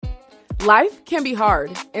Life can be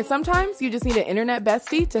hard, and sometimes you just need an internet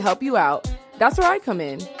bestie to help you out. That's where I come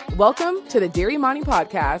in. Welcome to the Dear Imani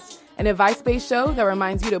podcast, an advice-based show that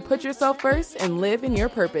reminds you to put yourself first and live in your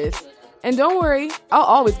purpose. And don't worry, I'll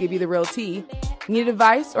always give you the real tea. Need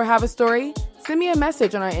advice or have a story? Send me a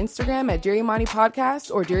message on our Instagram at Dear Imani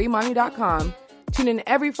Podcast or DearImani.com. Tune in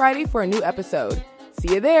every Friday for a new episode.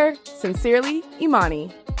 See you there. Sincerely,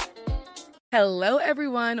 Imani. Hello,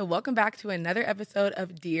 everyone. Welcome back to another episode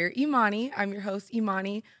of Dear Imani. I'm your host,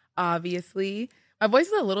 Imani, obviously. My voice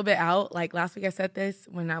is a little bit out. Like last week I said this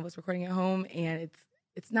when I was recording at home, and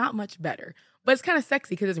it's not much better. But it's kind of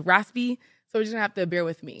sexy because it's raspy, so we're just going to have to bear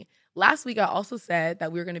with me. Last week I also said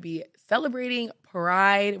that we were going to be celebrating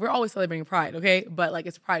Pride. We're always celebrating Pride, okay? But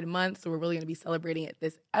it's Pride Month, so we're really going to be celebrating it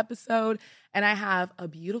this episode. And I have a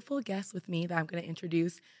beautiful guest with me that I'm going to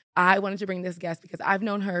introduce. I wanted to bring this guest because I've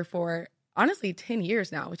known her for honestly 10 years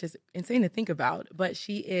now, which is insane to think about. But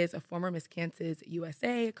she is a former Miss Kansas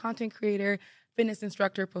USA content creator, fitness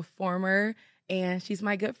instructor, performer, and she's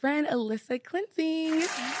my good friend, Alyssa Klinzing.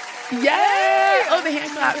 Yay! Oh, the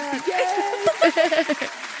hand claps. Yay!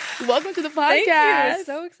 Welcome to the podcast. Thank you.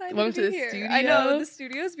 So excited Welcome to be the here. studio. I know, the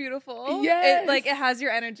studio is beautiful. Yes. It has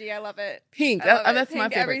your energy. I love it. Pink. I love it. That's Pink, my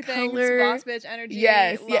favorite everything. color. Boss bitch energy.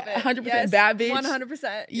 Yes. Love Yeah. it. 100% yes. bad bitch.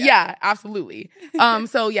 100%. Yeah, absolutely.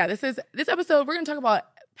 So yeah, this episode, we're going to talk about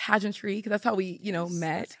pageantry because that's how we,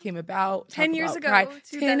 met, came about. 10 years ago. Pride.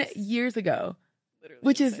 Dude, 10 years ago. Literally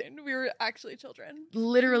Which insane. We were actually children.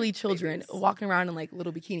 Literally children Babies. walking around in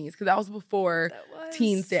little bikinis because that was before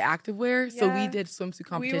teens did activewear. So we did swimsuit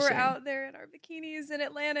competition. We were out there in our bikinis in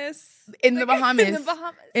Atlantis. In the Bahamas.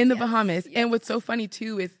 In the Bahamas. Yes. And what's so funny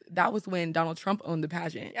too is that was when Donald Trump owned the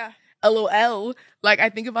pageant. Yeah. LOL. I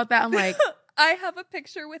think about that. I'm like, I have a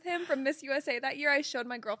picture with him from Miss USA that year. I showed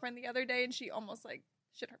my girlfriend the other day and she almost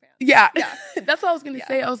shit her pants. Yeah. Yeah. That's what I was going to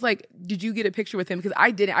say. I was like, did you get a picture with him? Because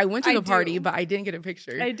I didn't. I went to the party, but I didn't get a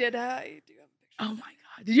picture. I do have a picture. Oh my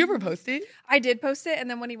God. Did you ever post it? I did post it. And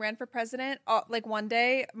then when he ran for president, one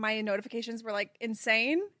day my notifications were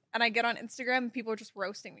insane. And I get on Instagram and people were just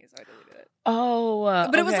roasting me. So I deleted it. Oh.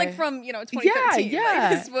 But it was from, 2013.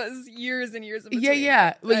 Yeah. This was years and years in between.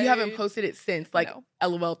 Yeah. But you haven't posted it since, no.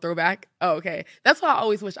 LOL throwback. Oh, okay. That's why I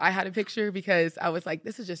always wish I had a picture because I was like,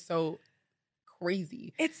 this is just so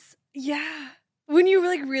crazy. When you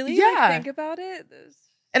really think about it.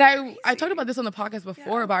 And I talked about this on the podcast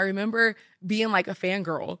before, but I remember being a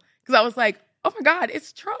fangirl because I was like, oh my God,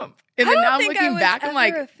 it's Trump. And then now I'm looking back, I'm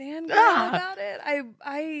like, a fangirl about it.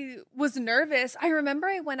 I was nervous. I remember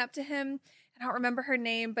I went up to him. I don't remember her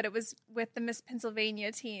name, but it was with the Miss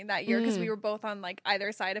Pennsylvania team that year because we were both on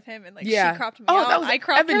either side of him, and she cropped me out. That was I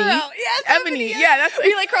cropped Ebony. her out. Yes, Ebony. Yeah, that's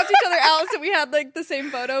we cropped each other out, so we had the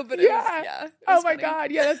same photo. But it was oh my funny.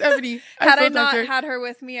 God, yeah, that's Ebony. Had I not had her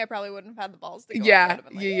with me, I probably wouldn't have had the balls to go.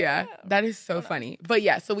 Yeah. That is so funny. But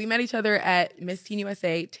yeah, so we met each other at Miss Teen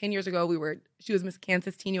USA 10 years ago. She was Miss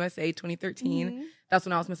Kansas Teen USA 2013. Mm-hmm. That's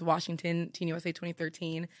when I was Miss Washington Teen USA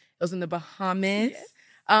 2013. It was in the Bahamas. Yes.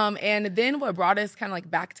 And then what brought us kind of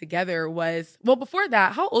back together was, before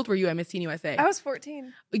that, how old were you at Miss Teen USA? I was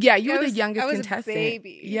 14. Yeah, you were the youngest contestant. I was a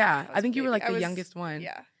baby. Yeah, I think you were the youngest one.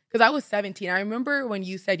 Yeah. Because I was 17. I remember when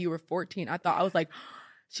you said you were 14, I was like,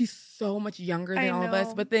 she's so much younger than all of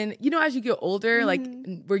us. But then, as you get older,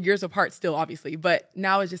 we're years apart still, obviously. But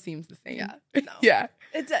now it just seems the same. Yeah. No. Yeah.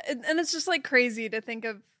 It's just crazy to think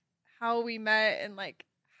of how we met and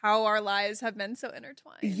how our lives have been so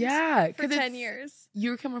intertwined. Yeah. For 10 years. You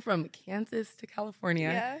were coming from Kansas to California.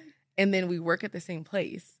 Yeah. And then we work at the same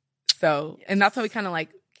place. So, and that's how we kind of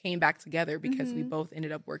came back together because we both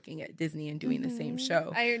ended up working at Disney and doing the same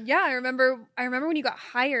show. I remember when you got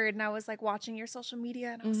hired and I was watching your social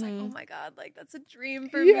media and I was like, oh my God, that's a dream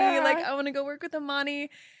for me. I want to go work with Imani.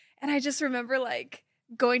 And I just remember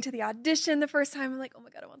going to the audition the first time. I'm like, oh my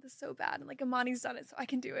God, I want this so bad. And Imani's done it, so I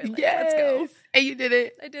can do it. Let's go. And you did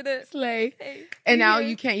it. I did it. Slay. Hey. And now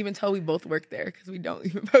you can't even tell we both work there because we don't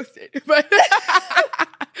even post it.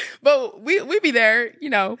 But we be there,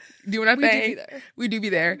 doing our thing. We do be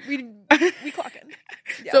there. We clock in.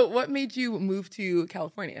 Yeah. So what made you move to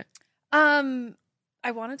California? I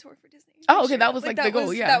wanted to work for Disney. Oh, okay. That was the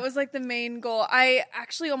goal. Yeah. That was the main goal. I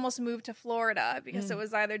actually almost moved to Florida because it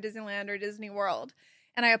was either Disneyland or Disney World.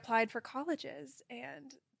 And I applied for colleges,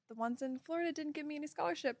 and the ones in Florida didn't give me any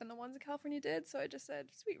scholarship, and the ones in California did. So I just said,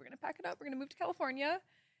 sweet, we're going to pack it up. We're going to move to California.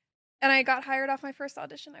 And I got hired off my first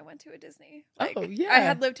audition. I went to a Disney. I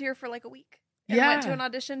had lived here for a week. And went to an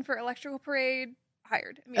audition for Electrical Parade.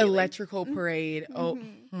 Hired immediately. Electrical Parade. Oh,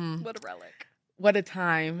 what a relic. What a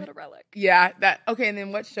time. What a relic. Yeah. Okay. And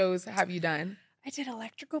then what shows have you done? I did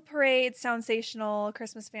Electrical Parade, Soundsational,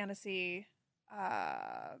 Christmas Fantasy,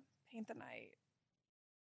 Paint the Night.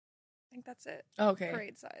 I think that's it. Okay.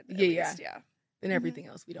 Parade side. Yeah. Yeah. And everything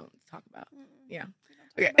else we don't talk about. Yeah.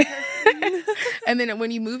 We Okay. don't talk about her. And then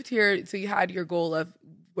when you moved here, so you had your goal of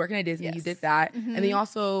working at Disney. Yes. You did that. Mhm. And then you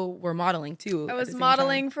also were modeling too. I was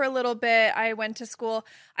modeling for a little bit. I went to school.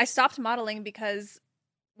 I stopped modeling because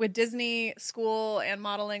with Disney, school, and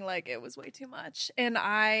modeling, like, it was way too much. And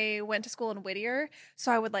I went to school in Whittier.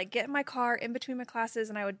 So I would, like, get in my car in between my classes,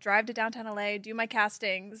 and I would drive to downtown LA, do my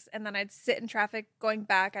castings, and then I'd sit in traffic going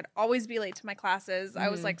back. I'd always be late to my classes. I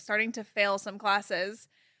was, like, starting to fail some classes.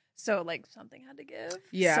 So, like, something had to give.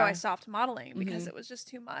 Yeah. So I stopped modeling because it was just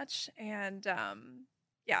too much. And,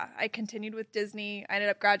 yeah, I continued with Disney. I ended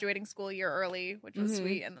up graduating school a year early, which was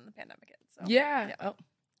sweet. And then the pandemic hit. So, yeah. Oh.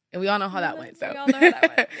 And we all know how that went. So we all know how that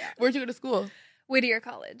went. Yeah. Where'd you go to school? Whittier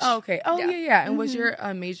College. Oh, okay. Oh, yeah. And was your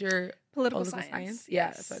Mm-hmm. Major political science? Yeah,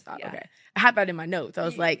 Yes. that's what I thought. Yeah. Okay. I had that in my notes. I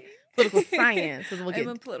was like, political science. I'm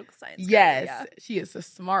a political science. Yes. Girl, yeah. She is a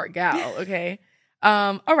smart gal. Okay.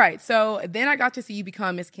 All right. So then I got to see you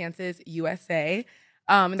become Miss Kansas USA.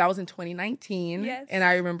 And that was in 2019. Yes. And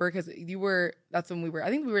I remember because that's when I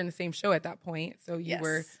think we were in the same show at that point. So you Yes.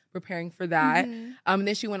 were preparing for that. Mhm. And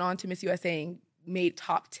then she went on to Miss USA and made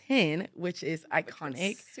top 10, which is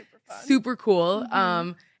iconic. Super fun. Super cool.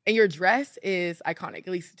 Mhm. And your dress is iconic, at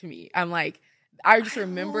least to me. I'm like, I just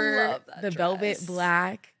remember love that the velvet dress.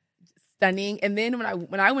 black, stunning. And then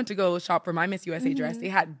when I went to go shop for my Miss USA dress, they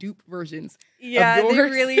had dupe versions. Yeah, of they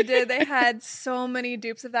yours. really did. They had so many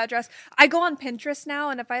dupes of that dress. I go on Pinterest now,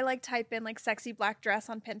 and if I like type in like sexy black dress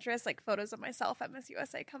on Pinterest, like photos of myself at Miss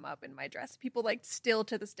USA come up in my dress. People like still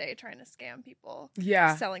to this day trying to scam people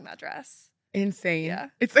Yeah, selling that dress. insane. Yeah.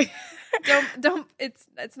 It's like Don't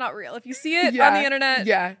it's not real. If you see it Yeah, on the internet,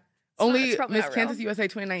 yeah. Only it's probably Miss not real. Kansas USA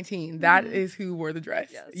 2019. That Mhm. is who wore the dress.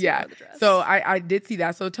 Yes, who yeah. wore the dress. So I did see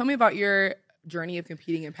that. So tell me about your journey of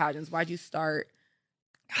competing in pageants. Why'd you start?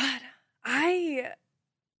 God, I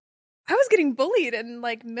was getting bullied in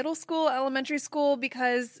like middle school, elementary school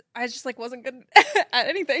because I just like wasn't good at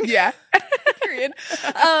anything. Yeah. Period.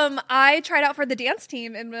 I tried out for the dance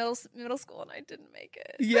team in middle school and I didn't make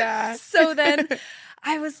it. Yeah. So then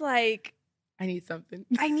I was like, I need something.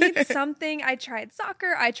 I need something. I tried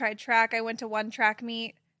soccer. I tried track. I went to one track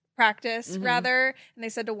meet practice Mhm. rather, and they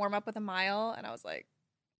said to warm up with a mile, and I was like,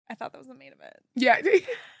 I thought that was the main event. Yeah.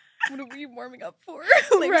 What were you warming up for?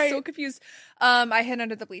 Like, Right. so confused. I hid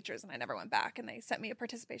under the bleachers and I never went back, and they sent me a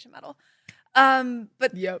participation medal.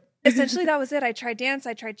 But Yep. essentially that was it. I tried dance,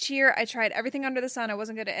 I tried cheer, I tried everything under the sun. I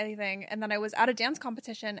wasn't good at anything. And then I was at a dance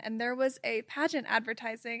competition and there was a pageant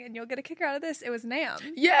advertising, and you'll get a kicker out of this. It was NAM.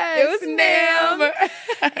 Yes. It was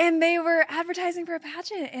NAM. And they were advertising for a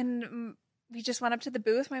pageant, and we just went up to the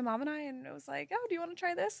booth, my mom and I, and it was like, oh, do you want to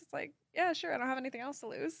try this? It's like, yeah, sure. I don't have anything else to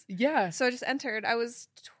lose. Yeah. So I just entered. I was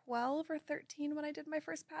 12 or 13 when I did my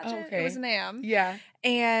first pageant. Okay. It was NAM. Yeah.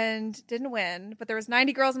 And didn't win, but there was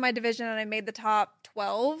 90 girls in my division and I made the top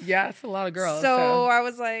 12. Yeah. It's a lot of girls. So I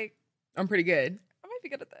was like, I'm pretty good. I might be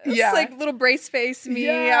good at this. Yeah. Like little brace face me.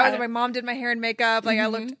 Yeah. My mom did my hair and makeup. Like I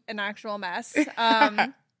looked an actual mess.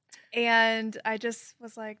 And I just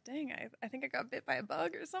was like, dang, I think I got bit by a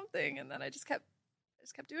bug or something. And then I just kept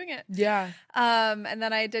doing it. Yeah. And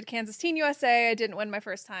then I did Kansas Teen USA. I didn't win my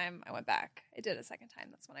first time. I went back. I did a second time.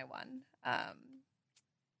 That's when I won.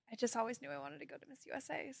 I just always knew I wanted to go to Miss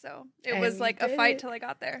USA. So it was like a fight till I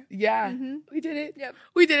got there. Yeah. Mhm. We did it. Yep.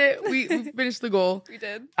 We did it. We finished the goal. We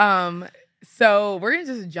did. So we're going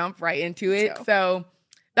to just jump right into it. go. So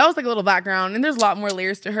that was like a little background, and there's a lot more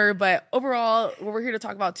layers to her, but overall, what we're here to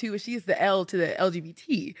talk about too is she's the L to the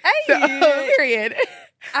LGBT. Hey! So, period.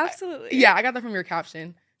 Absolutely. Yeah, I got that from your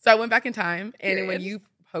caption. So I went back in time, and Period. when you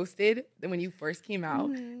posted, when you first came out,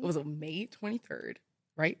 Mhm. it was on May 23rd,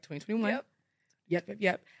 right? 2021. Yep.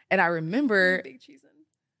 Yep. And I remember, Big cheesin'.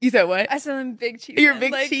 you said what? I said I'm big cheesin'. You're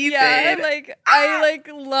big like, cheesin'. Yeah, like I like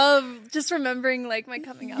love just remembering like my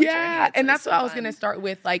coming out journey. Yeah, It's, and like, that's so what I was fun. going to start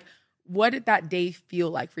with. Like, what did that day feel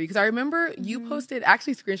like for you? Because I remember you posted,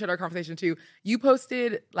 actually screenshot our conversation too. You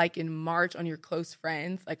posted like in March on your close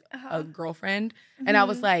friends, like a girlfriend. And I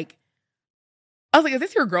was like, is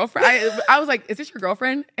this your girlfriend? I was like, is this your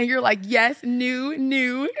girlfriend? And you're like, yes,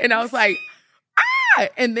 new. And I was like,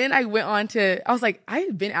 And then I went on to, I was like, I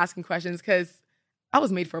had been asking questions because I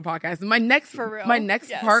was made for a podcast. And my next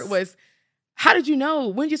Yes. part was, how did you know?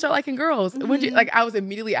 When did you start liking girls? When did you, like, I was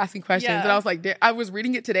immediately asking questions, Yeah. and I was like, I was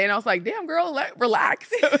reading it today, and I was like, damn, girl, relax.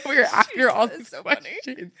 We were asking her all these so questions.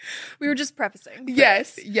 funny. We were just prefacing. for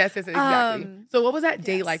Yes, this. exactly. So what was that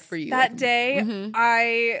day Yes. like for you? That day, Mhm.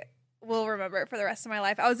 I will remember it for the rest of my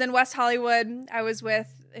life. I was in West Hollywood. I was with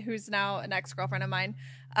who's now an ex-girlfriend of mine.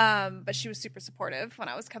 But she was super supportive when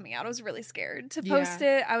I was coming out. I was really scared to post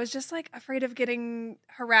it. I was just like afraid of getting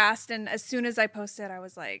harassed. And as soon as I posted, I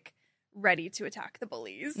was like ready to attack the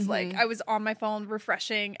bullies. Mm-hmm. Like I was on my phone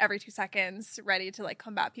refreshing every 2 seconds, ready to like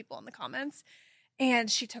combat people in the comments. And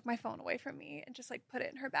she took my phone away from me and just like put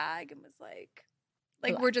it in her bag and was like,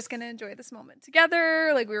 we're just going to enjoy this moment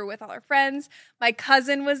together. Like we were with all our friends. My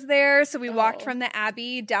cousin was there. So we walked from the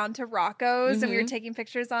Abbey down to Rocco's and we were taking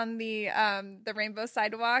pictures on the rainbow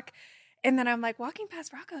sidewalk. And then I'm like walking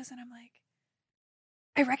past Rocco's and I'm like,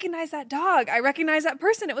 I recognize that dog. I recognize that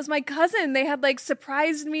person. It was my cousin. They had like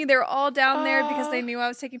surprised me. They were all down there because they knew I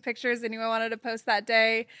was taking pictures. They knew I wanted to post that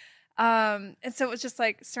day. And so it was just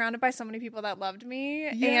like surrounded by so many people that loved me.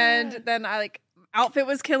 And then I like, outfit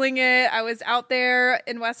was killing it. I was out there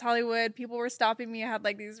in West Hollywood. People were stopping me. I had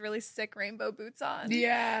like these really sick rainbow boots on.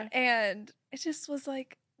 Yeah. And it just was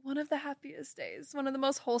like one of the happiest days. One of the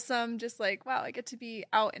most wholesome, just like, wow, I get to be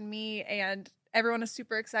out in me and everyone is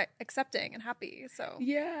super accepting and happy. So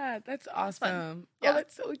yeah, that's awesome. Yeah. Oh,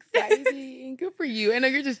 that's so exciting. Good for you. I know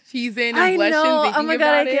you're just cheesing and blushing. Oh my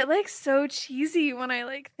God, I get like so cheesy when I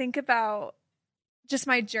like think about just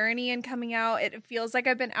my journey and coming out. It feels like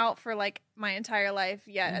I've been out for like my entire life,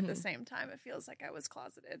 yet at the same time it feels like I was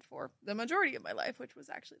closeted for the majority of my life, which was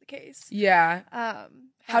actually the case. Yeah.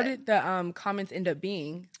 How did the comments end up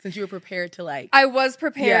being, since you were prepared to like... I was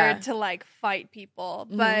prepared to like fight people,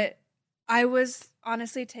 but I was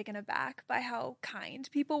honestly taken aback by how kind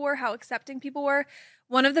people were, how accepting people were.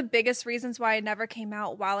 One of the biggest reasons why I never came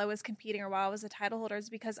out while I was competing or while I was a title holder is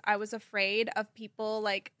because I was afraid of people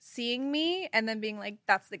like seeing me and then being like,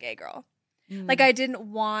 that's the gay girl. Like I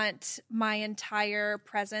didn't want my entire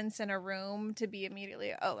presence in a room to be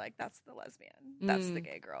immediately, oh, like that's the lesbian, that's the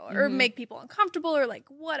gay girl, or make people uncomfortable or like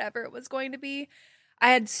whatever it was going to be. I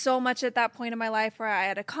had so much at that point in my life where I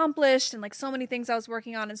had accomplished and like so many things I was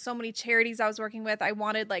working on and so many charities I was working with. I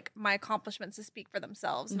wanted like my accomplishments to speak for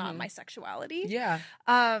themselves, not my sexuality. Yeah.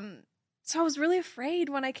 So I was really afraid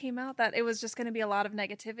when I came out that it was just going to be a lot of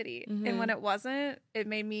negativity. And when it wasn't, it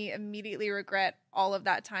made me immediately regret all of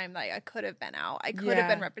that time that I could have been out. I could have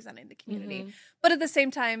been representing the community. But at the same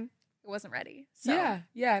time, it wasn't ready. So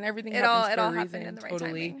yeah. And everything it happens all for a reason. happened in the right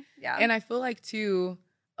timing. Yeah. And I feel like too,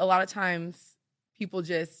 a lot of times people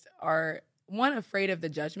just are, one, afraid of the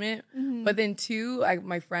judgment, but then two, like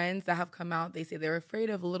my friends that have come out, they say they're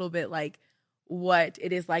afraid of a little bit like what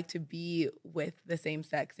it is like to be with the same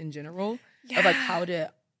sex in general, of like how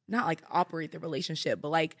to not like operate the relationship, but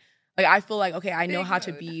like I feel like, okay, I know how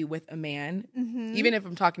to be with a man, even if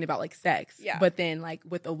I'm talking about like sex, but then like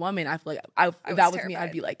with a woman, I feel like if that was me,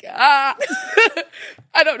 I'd be like, I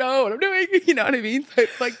don't know what I'm doing. You know what I mean? So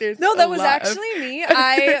it's like there's that was actually me.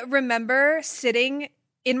 I remember sitting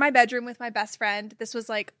in my bedroom with my best friend. This was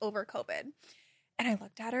like over COVID. And I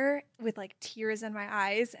looked at her with like tears in my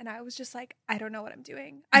eyes. And I was just like, I don't know what I'm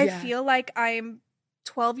doing. I feel like I'm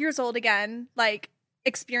 12 years old again, like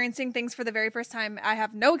experiencing things for the very first time. I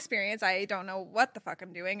have no experience. I don't know what the fuck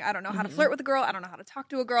I'm doing. I don't know how to flirt with a girl. I don't know how to talk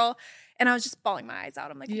to a girl. And I was just bawling my eyes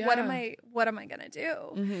out. I'm like, what am I going to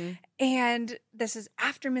do? And this is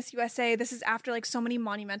after Miss USA. This is after like so many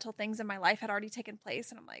monumental things in my life had already taken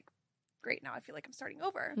place. And I'm like, great, now I feel like I'm starting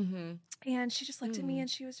over. And she just looked at me and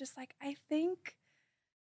she was just like, I think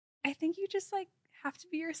you just like have to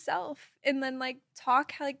be yourself and then like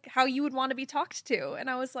talk how you would want to be talked to. And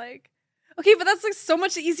I was like, okay, but that's like so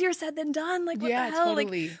much easier said than done. Like what the hell?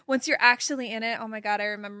 Totally. Like once you're actually in it, oh my God, I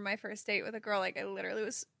remember my first date with a girl. Like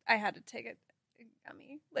I had to take a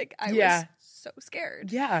gummy. Like I was so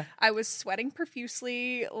scared. Yeah. I was sweating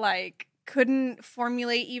profusely, like couldn't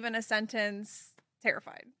formulate even a sentence.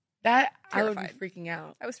 Terrified. I would be freaking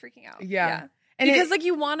out. I was freaking out. Yeah. And because like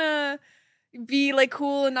you want to be like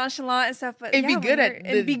cool and nonchalant and stuff, but be good at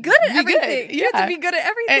everything. You have to be good at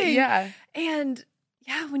everything. And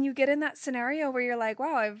when you get in that scenario where you're like,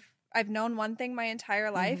 wow, I've known one thing my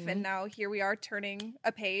entire life, and now here we are turning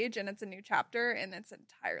a page, and it's a new chapter, and it's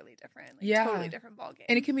entirely different, totally different ballgame.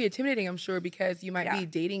 And it can be intimidating, I'm sure, because you might be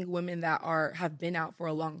dating women that have been out for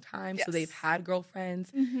a long time, so they've had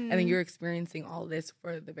girlfriends, and then you're experiencing all this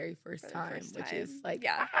for the very first time, which is like,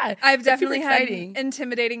 I've definitely had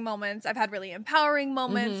intimidating moments. I've had really empowering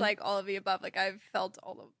moments, like all of the above. Like I've felt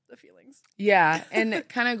all of the feelings. Yeah, and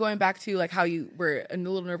kind of going back to like how you were a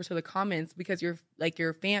little nervous for the comments because your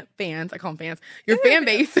fans, I call them fans, your fan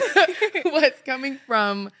base was coming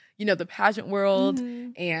from, the pageant world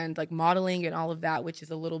and like modeling and all of that, which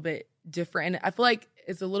is a little bit different. And I feel like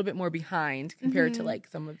it's a little bit more behind compared to like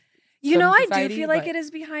some of You know, I society, do feel like it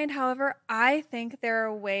is behind. However, I think there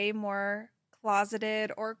are way more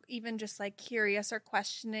closeted or even just like curious or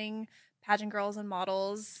questioning pageant girls and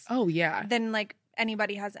models. Oh, yeah. Than like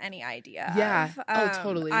anybody has any idea Yeah. of. Oh,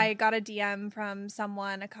 totally. I got a DM from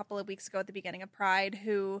someone a couple of weeks ago at the beginning of Pride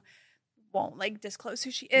who won't like disclose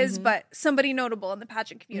who she is, but somebody notable in the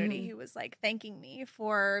pageant community who was like thanking me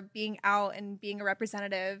for being out and being a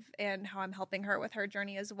representative and how I'm helping her with her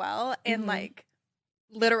journey as well. And like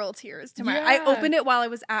literal tears to my I opened it while I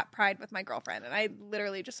was at Pride with my girlfriend and I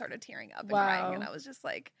literally just started tearing up and crying, and I was just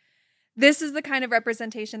like, this is the kind of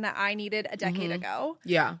representation that I needed a decade ago.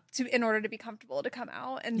 Yeah. In order to be comfortable to come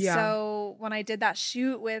out. And so when I did that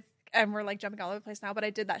shoot with, and we're like jumping all over the place now, but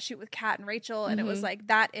I did that shoot with Kat and Rachel, and it was like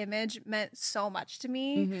that image meant so much to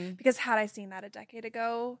me because had I seen that a decade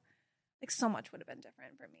ago, like so much would have been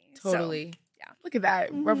different for me. Totally. So, yeah. Look at that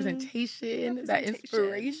representation, that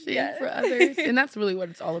inspiration for others. And that's really what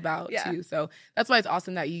it's all about too. So that's why it's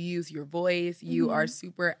awesome that you use your voice. You are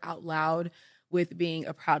super out loud with being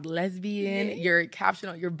a proud lesbian, your caption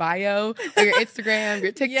on your bio, or your Instagram,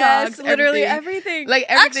 your TikToks, yes, literally everything. Like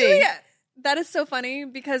everything. Actually, that is so funny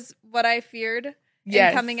because what I feared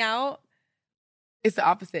in coming out, it's the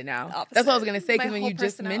opposite now. That's what I was gonna say, because when you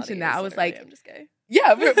just mentioned that, I was like, I'm just gay.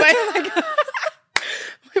 Yeah, but like,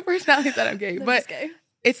 my personality is that I'm gay, but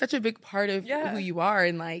it's such a big part of who you are,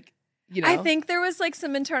 and like, you know. I think there was like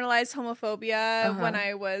some internalized homophobia when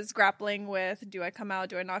I was grappling with, do I come out,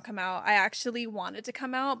 do I not come out? I actually wanted to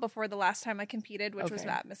come out before the last time I competed, which was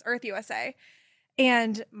at Miss Earth USA.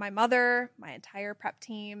 And my mother, my entire prep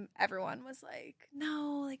team, everyone was like,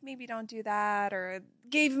 no, like maybe don't do that, or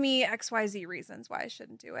gave me XYZ reasons why I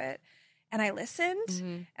shouldn't do it. And I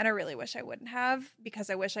listened, and I really wish I wouldn't have, because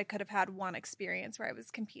I wish I could have had one experience where I was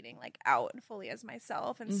competing like out and fully as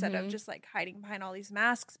myself instead of just like hiding behind all these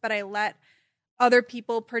masks. But I let other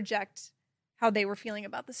people project how they were feeling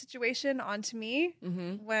about the situation onto me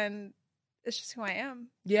when it's just who I am.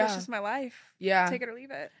 Yeah. It's just my life. Yeah. Take it or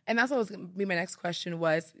leave it. And that's what was going to be my next question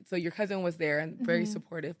was, so your cousin was there and very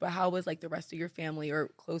supportive, but how was like the rest of your family or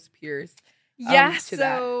close peers?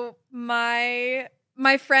 So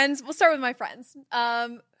my friends, we'll start with my friends,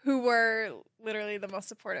 who were literally the most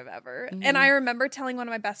supportive ever. And I remember telling one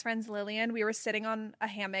of my best friends, Lillian, we were sitting on a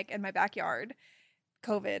hammock in my backyard,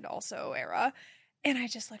 COVID also era. And I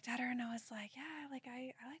just looked at her and I was like, yeah, like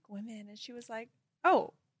I like women. And she was like,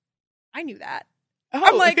 oh, I knew that. Oh.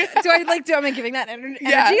 I'm like, am I giving that energy?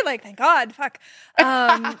 Yeah. Like, thank God, fuck.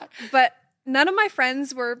 But none of my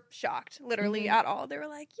friends were shocked, literally at all. They were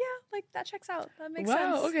like, yeah, like that checks out. That makes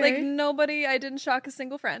sense. Okay. Like nobody, I didn't shock a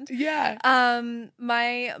single friend. Yeah.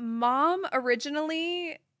 My mom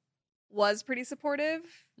originally was pretty supportive,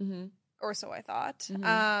 or so I thought.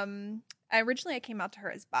 I came out to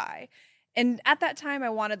her as bi. And at that time, I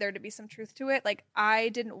wanted there to be some truth to it. Like, I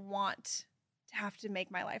didn't want to have to make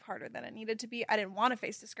my life harder than it needed to be. I didn't want to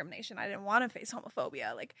face discrimination. I didn't want to face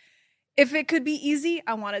homophobia. Like, if it could be easy,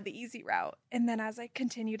 I wanted the easy route. And then as I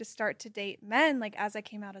continue to start to date men, like as I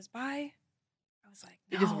came out as bi, I was like,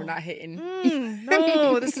 no. You just were not hitting.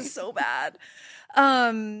 No, this is so bad.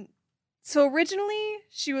 So originally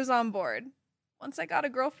she was on board. Once I got a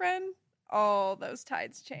girlfriend, all those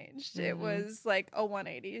tides changed. It was like a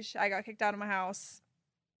 180. I got kicked out of my house.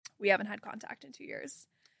 We haven't had contact in 2 years.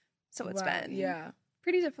 So it's been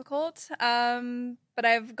pretty difficult. But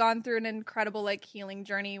I've gone through an incredible like healing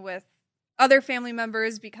journey with other family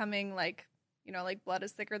members becoming like, you know, like blood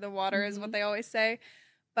is thicker than water is what they always say.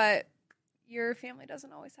 But your family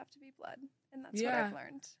doesn't always have to be blood. And that's what I've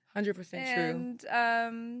learned. 100% true.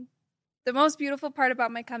 And the most beautiful part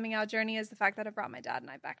about my coming out journey is the fact that I brought my dad and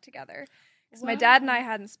I back together. Because my dad and I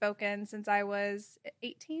hadn't spoken since I was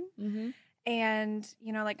 18. And,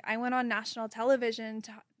 you know, like I went on national television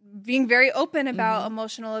being very open about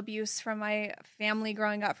emotional abuse from my family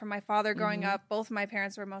growing up, from my father growing up. Both of my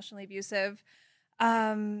parents were emotionally abusive.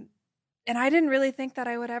 And I didn't really think that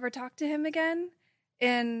I would ever talk to him again.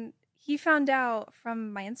 And he found out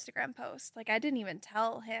from my Instagram post. Like, I didn't even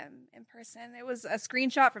tell him in person. It was a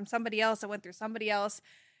screenshot from somebody else. I went through somebody else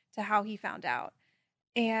to how he found out.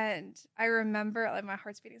 And I remember, like, my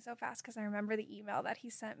heart's beating so fast because I remember the email that he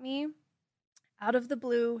sent me. Out of the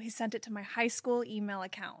blue, he sent it to my high school email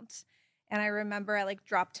account. And I remember I like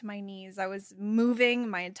dropped to my knees. I was moving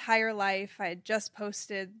my entire life. I had just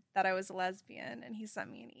posted that I was a lesbian, and he sent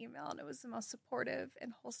me an email, and it was the most supportive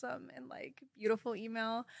and wholesome and like beautiful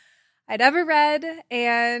email I'd ever read.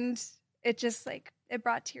 And it just like, it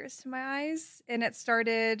brought tears to my eyes. And it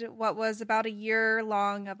started what was about a year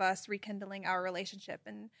long of us rekindling our relationship.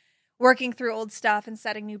 And working through old stuff and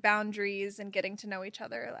setting new boundaries and getting to know each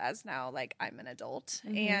other as now, like, I'm an adult.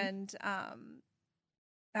 And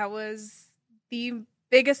that was the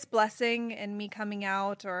biggest blessing in me coming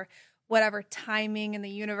out, or whatever timing in the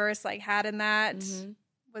universe like had in that,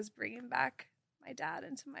 was bringing back my dad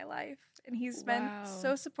into my life. And he's been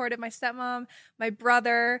so supportive. My stepmom, my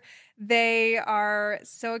brother, they are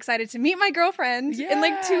so excited to meet my girlfriend in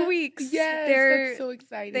like 2 weeks. Yes, that's so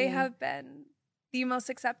exciting. They have been the most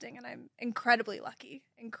accepting, and I'm incredibly lucky.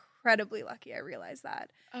 Incredibly lucky. I realize that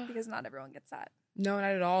because not everyone gets that. No,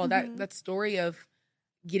 not at all. That story of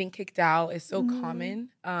getting kicked out is so common.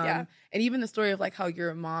 And even the story of like how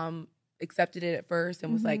your mom accepted it at first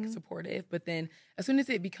and was like supportive, but then as soon as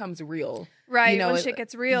it becomes real, right? When shit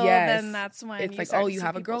gets real, then that's when it's like, oh, you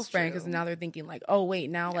have a girlfriend, because now they're thinking like, oh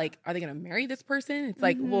wait, now like, are they gonna marry this person? It's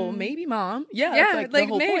like, well, maybe, mom. That's like the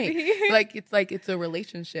whole point. Like it's a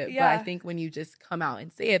relationship. But I think when you just come out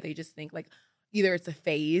and say it, they just think like either it's a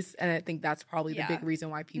phase, and I think that's probably the big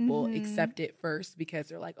reason why people accept it first, because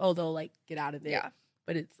they're like, oh, they'll like get out of it.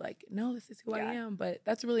 But it's like, no, this is who I am. But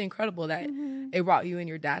that's really incredible that it brought you and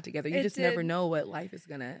your dad together. You just never know what life is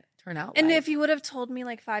going to turn out and like. If you would have told me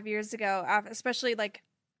like 5 years ago, especially like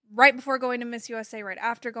right before going to Miss USA, right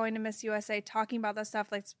after going to Miss USA, talking about that stuff,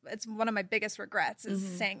 like it's one of my biggest regrets is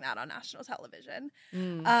saying that on national television.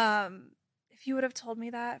 If you would have told me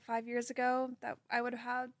that 5 years ago, that I would have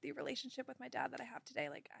had the relationship with my dad that I have today,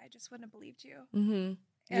 like I just wouldn't have believed you.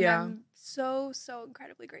 And I'm so, so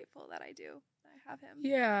incredibly grateful that I do. I have him.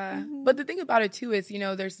 Yeah. But the thing about it too is,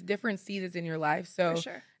 there's different seasons in your life. So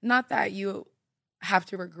not that you have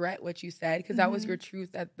to regret what you said, because that was your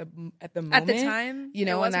truth at the moment. At the time.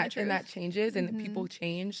 And that changes and people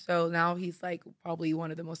change. So now he's like probably one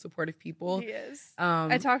of the most supportive people. He is.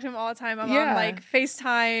 I talk to him all the time. I'm on like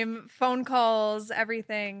FaceTime, phone calls,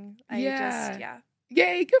 everything.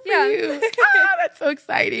 Yay, good for you. That's so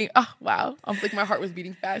exciting. Oh, wow. I'm like, my heart was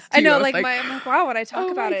beating fast, too. I know, I'm like, wow, when I talk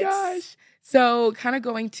about it. Oh, my gosh. So kind of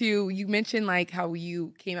going to, you mentioned like how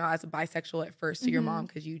you came out as a bisexual at first to your mom,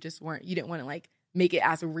 because you didn't want to like make it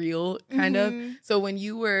as real, kind of. So when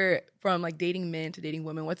you were from like dating men to dating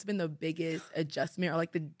women, what's been the biggest adjustment or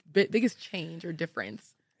like the biggest change or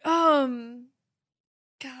difference? God,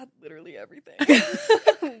 literally everything.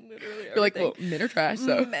 You're like, well, men are trash,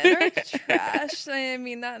 so. Men are trash. I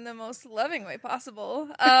mean that in the most loving way possible.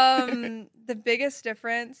 The biggest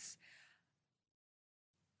difference,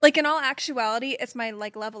 like in all actuality, it's my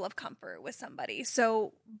like level of comfort with somebody.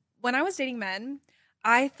 So when I was dating men,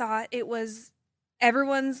 I thought it was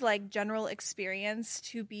everyone's like general experience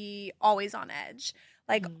to be always on edge.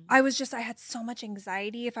 Like I had so much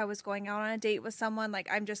anxiety if I was going out on a date with someone. Like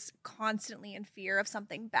I'm just constantly in fear of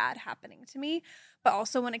something bad happening to me. But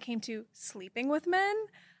also when it came to sleeping with men,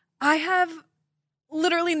 I have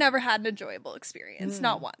literally never had an enjoyable experience,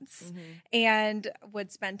 not once. And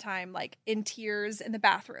would spend time like in tears in the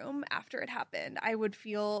bathroom after it happened. I would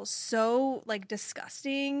feel so like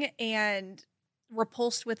disgusting and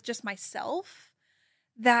repulsed with just myself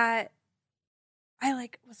that I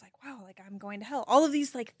like was like, wow, like I'm going to hell. All of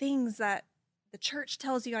these like things that the church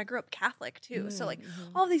tells you. I grew up Catholic too. So like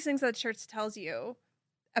all of these things that the church tells you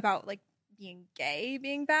about like being gay,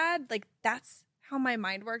 being bad, like that's how my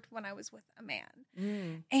mind worked when I was with a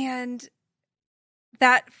man. And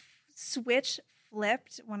that switch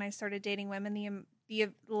flipped when I started dating women. The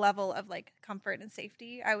level of like comfort and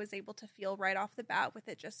safety I was able to feel right off the bat with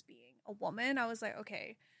it just being a woman. I was like,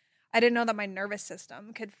 okay, I didn't know that my nervous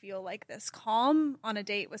system could feel like this calm on a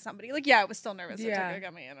date with somebody. Like, yeah, I was still nervous. It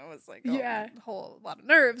got me, and I was like, a whole lot of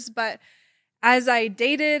nerves. But as I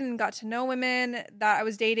dated and got to know women that I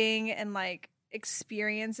was dating and like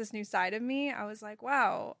experience this new side of me, I was like,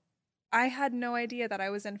 wow, I had no idea that I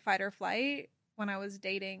was in fight or flight when I was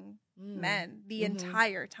dating men the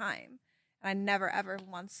entire time. And I never ever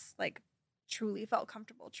once like truly felt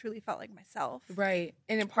comfortable, truly felt like myself. Right.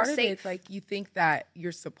 And in part of it, it's like you think that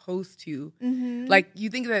you're supposed to, like you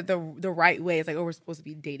think that the right way is like, oh, we're supposed to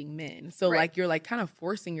be dating men. So like you're like kind of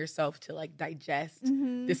forcing yourself to like digest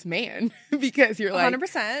this man because you're like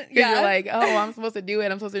 100%. Yeah. You're like, oh, I'm supposed to do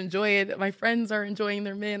it. I'm supposed to enjoy it. My friends are enjoying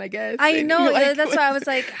their men, I guess. I know. Like, that's why I was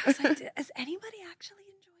like, is anybody actually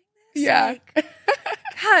enjoying this? Yeah. Like,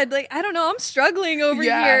 God, like, I don't know. I'm struggling over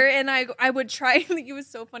here. And I would try. Like, it was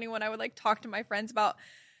so funny when I would like talk to my friends about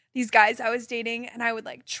these guys I was dating, and I would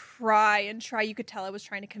like try. You could tell I was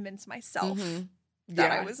trying to convince myself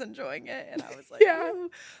that I was enjoying it. And I was like,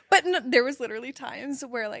 ooh. But no, there was literally times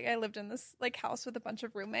where like I lived in this like house with a bunch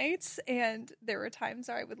of roommates, and there were times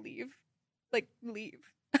where I would leave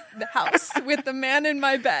the house with the man in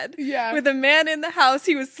my bed. Yeah. With a man in the house.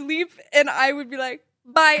 He would sleep, and I would be like,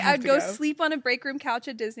 I'd go sleep on a break room couch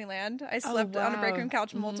at Disneyland. I slept on a break room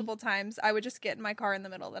couch multiple times. I would just get in my car in the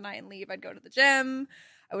middle of the night and leave. I'd go to the gym.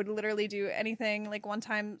 I would literally do anything. Like one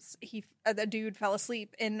time a dude fell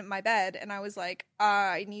asleep in my bed and I was like,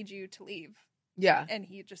 I need you to leave. Yeah. And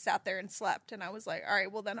he just sat there and slept. And I was like, all right,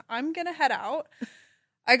 well then I'm going to head out.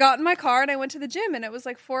 I got in my car and I went to the gym and it was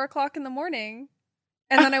like 4:00 in the morning.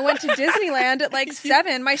 And then I went to Disneyland at like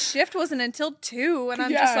 7. My shift wasn't until 2. And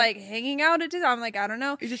I'm just like hanging out at Disney. I'm like, I don't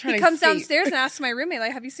know. He comes downstairs and asks my roommate,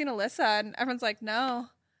 like, have you seen Alyssa? And everyone's like, no.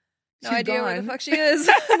 No She's idea gone. where the fuck she is.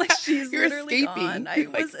 Like, she's literally escaping. Gone. I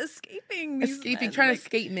was escaping. Escaping, trying to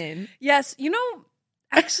escape men. Yes. You know,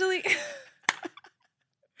 actually,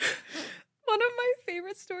 one of my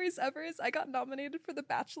favorite stories ever is I got nominated for The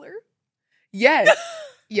Bachelor. Yes.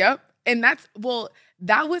 Yep. And that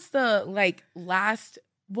was the like last,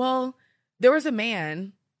 there was a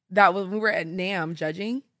man that we were at NAMM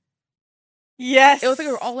judging. Yes. It was like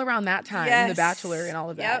all around that time, The Bachelor and all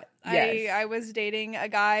of that. Yes. I was dating a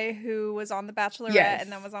guy who was on The Bachelorette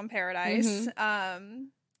and then was on Paradise.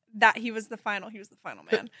 That he was the final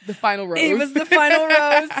man. The final rose. He was the final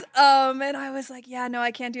rose. And I was like, yeah, no,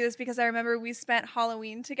 I can't do this because I remember we spent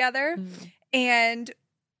Halloween together and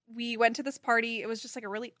we went to this party. It was just like a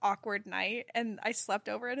really awkward night and I slept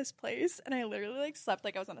over at his place and I literally like slept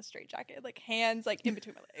like I was on a straitjacket, like hands like in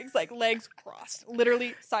between my legs, like legs crossed,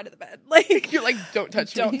 literally side of the bed. Like you're like, don't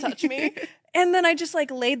touch me. And then I just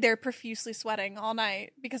like laid there profusely sweating all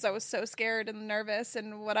night because I was so scared and nervous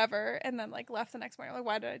and whatever. And then like left the next morning. Like,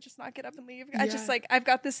 why did I just not get up and leave? I just like, I've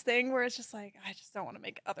got this thing where it's just like, I just don't want to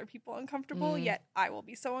make other people uncomfortable, yet I will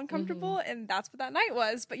be so uncomfortable. And that's what that night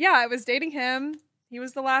was. But yeah, I was dating him. He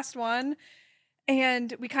was the last one.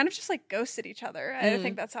 And we kind of just like ghosted each other. I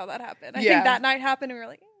think that's how that happened. I think that night happened and we were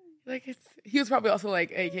like, he was probably also like,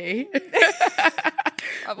 okay.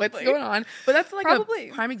 What's going on? But that's like a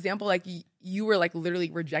prime example. Like you were like literally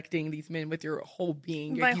rejecting these men with your whole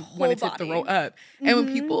being. Like you wanted to throw up. And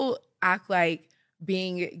when people act like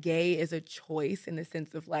being gay is a choice in the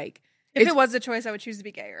sense of like, if it was a choice, I would choose to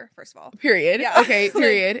be gayer, first of all. Period. Yeah. Okay,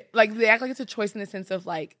 period. Like they act like it's a choice in the sense of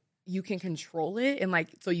like, you can control it and like,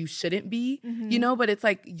 so you shouldn't be, you know, but it's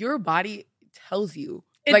like your body tells you.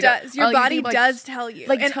 It like, does. Your body does tell you.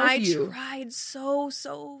 Like, and I tried so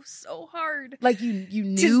hard. Like you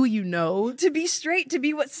knew, you know. To be straight, to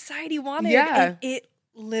be what society wanted. Yeah. And it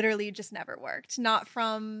literally just never worked. Not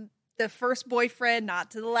from the first boyfriend,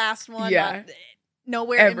 not to the last one. Yeah.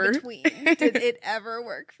 Nowhere ever. In between did it ever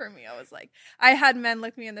work for me. I was like, I had men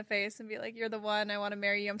look me in the face and be like, you're the one, I want to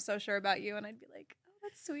marry you, I'm so sure about you. And I'd be like, oh,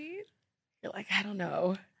 that's sweet. You're like, I don't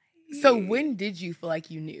know. So when did you feel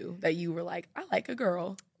like you knew that you were like, I like a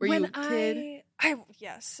girl? Were you a kid?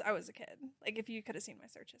 Yes, I was a kid. Like if you could have seen my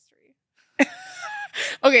search history.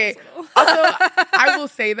 Okay. Also, I will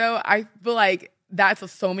say though, I feel like that's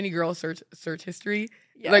so many girls' search history.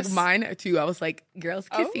 Yes. Like mine too. I was like, girls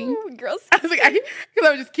kissing. Oh, girls kissing. I was like, because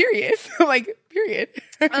I was just curious. Like, period.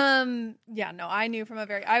 Yeah, no, I knew from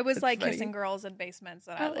I was that's like funny. Kissing girls in basements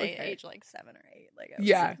at age like 7 or 8. Like, I was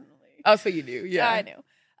definitely... Oh, so you knew. Yeah, I knew.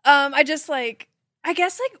 I just like, I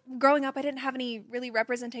guess like growing up, I didn't have any really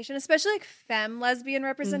representation, especially like femme lesbian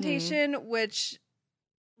representation, which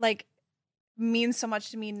like means so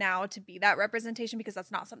much to me now to be that representation because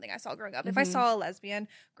that's not something I saw growing up. If I saw a lesbian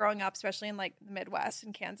growing up, especially in like the Midwest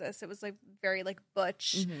in Kansas, it was like very like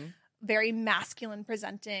butch, very masculine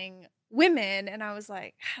presenting women. And I was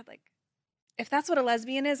like, if that's what a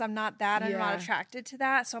lesbian is, I'm not that. I'm not attracted to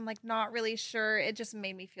that. So I'm like not really sure. It just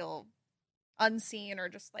made me feel unseen or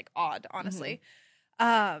just like odd, honestly.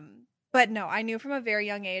 But no, I knew from a very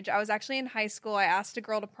young age. I was actually in high school. I asked a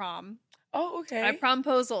girl to prom. Oh, okay. I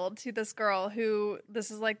promposed to this girl who,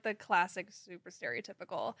 this is like the classic, super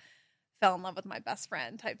stereotypical, fell in love with my best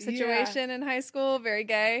friend type situation in high school. Very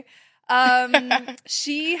gay.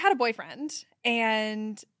 She had a boyfriend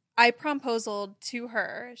and I promposed to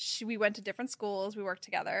her. We went to different schools. We worked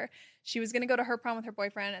together. She was going to go to her prom with her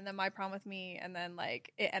boyfriend and then my prom with me. And then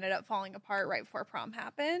like it ended up falling apart right before prom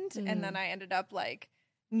happened. And then I ended up like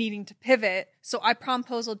needing to pivot. So I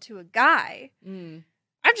promposed to a guy.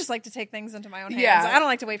 I just like to take things into my own hands. I don't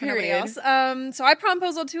like to wait for nobody else. So I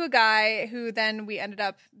promposed to a guy who then we ended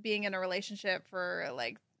up being in a relationship for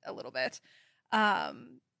like a little bit.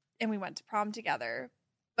 And we went to prom together.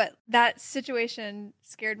 But that situation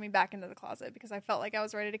scared me back into the closet because I felt like I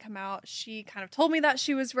was ready to come out. She kind of told me that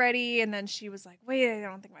she was ready. And then she was like, wait, I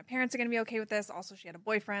don't think my parents are going to be okay with this. Also, she had a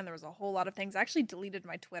boyfriend. There was a whole lot of things. I actually deleted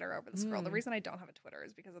my Twitter over this girl. The reason I don't have a Twitter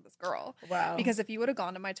is because of this girl. Wow. Because if you would have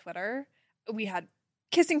gone to my Twitter, we had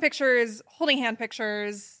kissing pictures, holding hand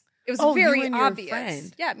pictures, It was you very and your obvious.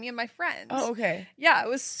 friend. Yeah, me and my friend. Oh, okay. Yeah, it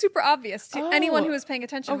was super obvious to anyone who was paying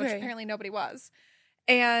attention, which okay. apparently nobody was.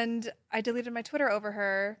 And I deleted my Twitter over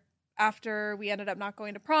her after we ended up not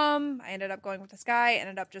going to prom. I ended up going with this guy,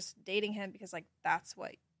 ended up just dating him because, like, that's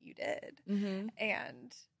what you did. Mm-hmm.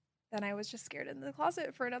 And then I was just scared in the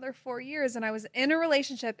closet for another 4 years. And I was in a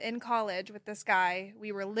relationship in college with this guy.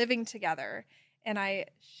 We were living together. And I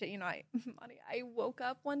woke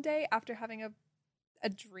up one day after having a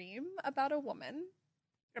dream about a woman.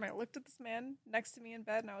 And I looked at this man next to me in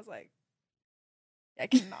bed and I was like, I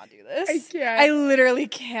cannot do this. I can't. I literally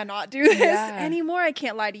cannot do this anymore. I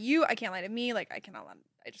can't lie to you. I can't lie to me. Like, I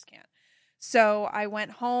just can't. So I went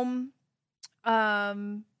home,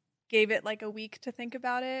 gave it like a week to think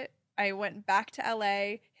about it. I went back to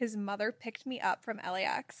LA. His mother picked me up from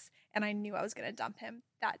LAX and I knew I was going to dump him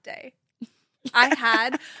that day. I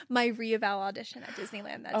had my re-eval audition at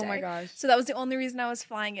Disneyland that day. Oh my gosh. So that was the only reason I was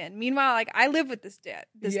flying in. Meanwhile, like, I live with this dude.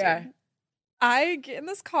 I get in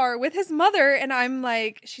this car with his mother and I'm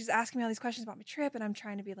like, she's asking me all these questions about my trip and I'm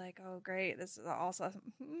trying to be like, oh great, this is also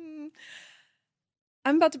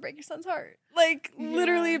I'm about to break your son's heart. Like,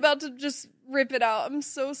 literally about to just rip it out. I'm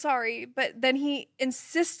so sorry. But then he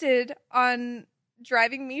insisted on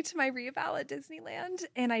driving me to my re-eval at Disneyland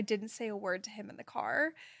and I didn't say a word to him in the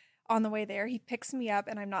car. On the way there, he picks me up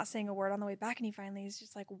and I'm not saying a word on the way back. And he finally is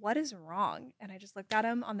just like, what is wrong? And I just looked at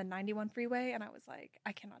him on the 91 freeway and I was like,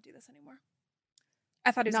 I cannot do this anymore.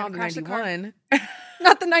 I thought he was going to crash the car.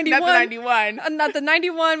 Not the 91. Not the 91. Not the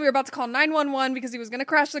 91. We were about to call 911 because he was going to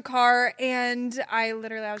crash the car. And I was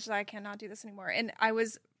just like, I cannot do this anymore. And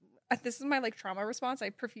this is my like trauma response.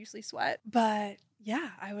 I profusely sweat. But yeah,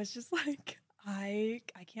 I was just like, I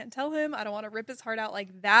can't tell him. I don't want to rip his heart out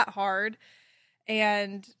like that hard.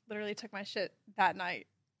 And literally took my shit that night.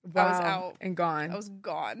 Wow. I was out. And gone. I was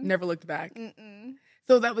gone. Never looked back. Mm-mm.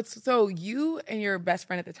 So you and your best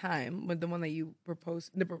friend at the time, with the one that you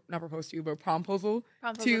not proposed to you, but promposal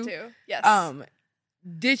to. Yes.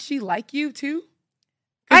 Did she like you too?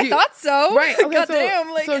 I thought so. Right. Okay,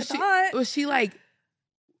 Goddamn. Like,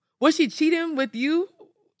 was she cheating with you?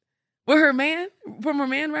 With her man? From her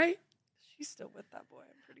man, right? She's still with that boy.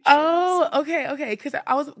 Sure. Oh, okay. Because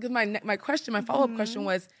my follow-up question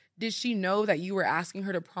was, did she know that you were asking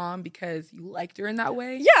her to prom because you liked her in that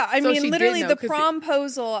way? Yeah, I mean, literally the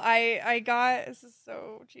promposal I got. This is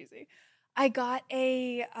so cheesy. I got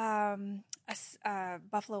a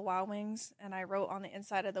Buffalo Wild Wings, and I wrote on the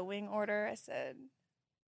inside of the wing order. I said,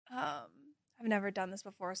 "I've never done this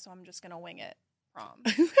before, so I'm just gonna wing it." Prom.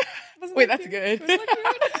 Wait, that's good.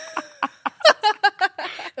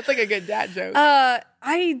 That's like a good dad joke.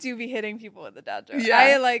 I do be hitting people with the dad joke.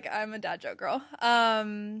 Yeah. I'm a dad joke girl.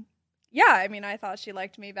 Yeah, I mean, I thought she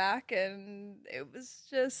liked me back, and it was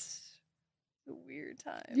just a weird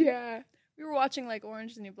time. Yeah. We were watching, like,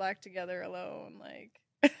 Orange is the New Black together alone, like,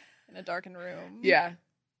 in a darkened room. Yeah.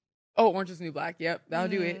 Oh, Orange is the New Black. Yep, that'll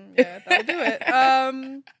do it. Yeah, that'll do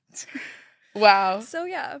it. Wow. So,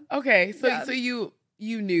 yeah. Okay, so you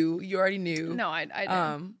already knew. No, I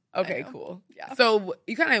didn't. Okay, cool. Yeah. So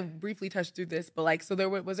you kind of briefly touched through this, but like, so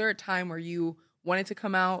was there a time where you wanted to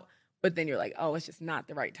come out, but then you're like, oh, it's just not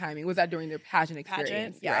the right timing? Was that during their pageant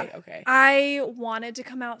experience? Yeah. Right? Okay. I wanted to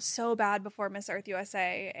come out so bad before Miss Earth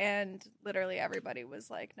USA, and literally everybody was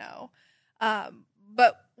like, no.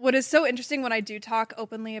 But what is so interesting when I do talk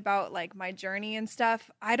openly about like my journey and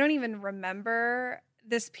stuff, I don't even remember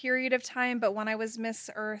this period of time, but when I was Miss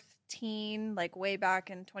Earth teen, like way back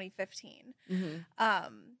in 2015,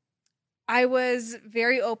 I was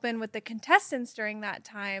very open with the contestants during that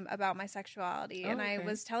time about my sexuality. And I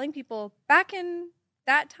was telling people back in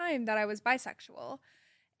that time that I was bisexual.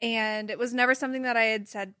 And it was never something that I had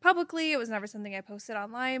said publicly. It was never something I posted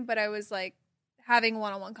online. But I was like having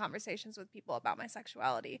one-on-one conversations with people about my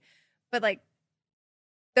sexuality. But like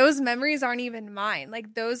those memories aren't even mine.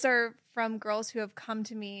 Like those are from girls who have come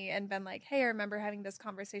to me and been like, hey, I remember having this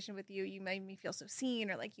conversation with you. You made me feel so seen,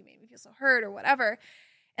 or like you made me feel so hurt, or whatever.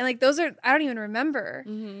 And like those are, I don't even remember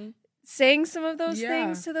saying some of those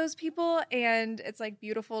things to those people. And it's like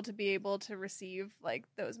beautiful to be able to receive like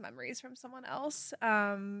those memories from someone else.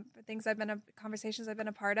 Conversations I've been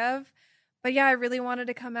a part of. But yeah, I really wanted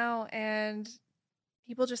to come out, and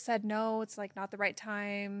people just said, no, it's like not the right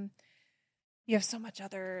time. You have so much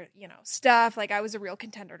other, stuff. Like I was a real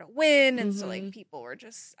contender to win. And so like people were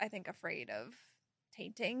just, I think, afraid of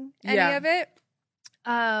tainting any of it.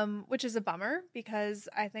 Which is a bummer, because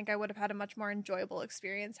I think I would have had a much more enjoyable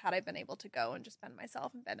experience had I been able to go and just been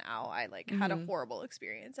myself and been out. I like had a horrible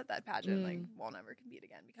experience at that pageant. Like won't ever compete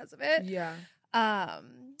again because of it. Yeah.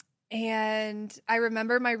 And I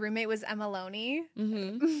remember my roommate was Emma Loney.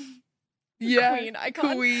 Mm-hmm. Yeah, Queen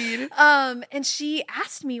icon. Queen. And she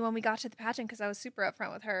asked me when we got to the pageant, because I was super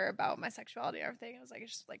upfront with her about my sexuality and everything. I was like, I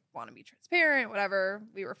just like want to be transparent, whatever.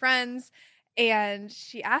 We were friends. And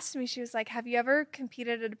she asked me, she was like, have you ever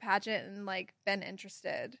competed at a pageant and like been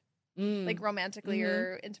interested, like romantically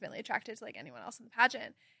or intimately attracted to like anyone else in the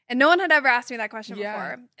pageant? And no one had ever asked me that question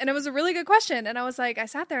before. And it was a really good question. And I was like, I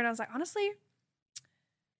sat there and I was like, honestly,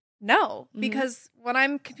 no, because when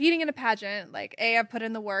I'm competing in a pageant, like, I put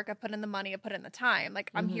in the work, I put in the money, I put in the time.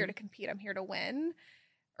 Like, I'm here to compete. I'm here to win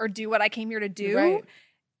or do what I came here to do. Right.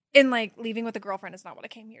 And, like, leaving with a girlford is not what I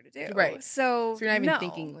came here to do. Right. So you're not even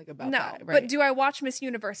thinking, like, about that. No. Right. But do I watch Miss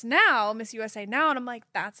Universe now, Miss USA now, and I'm like,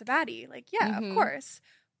 that's a baddie. Like, yeah, of course.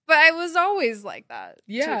 But I was always like that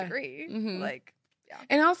to a degree. Like, yeah.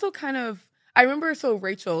 And also kind of, I remember, so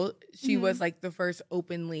Rachel, she was like the first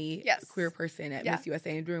openly queer person at Miss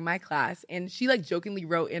USA and during my class. And she like jokingly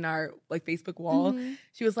wrote in our like Facebook wall,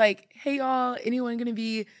 she was like, hey y'all, anyone gonna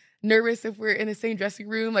be nervous if we're in the same dressing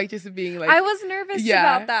room? Like just being like, I was nervous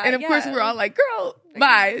about that. And of course we're all like, girl,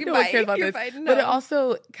 bye. No one cares about this. Fine. No. But it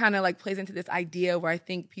also kind of like plays into this idea where I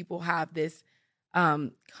think people have this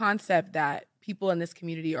concept that people in this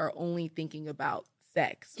community are only thinking about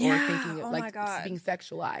sex or thinking of like being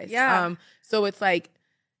sexualized. Yeah. So it's like,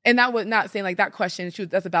 and that was not saying like that question,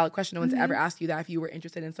 that's a valid question. No one's ever asked you that if you were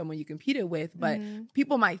interested in someone you competed with, but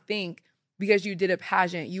people might think because you did a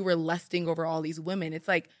pageant, you were lusting over all these women. It's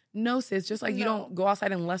like, no, sis, just like you don't go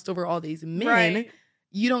outside and lust over all these men. Right.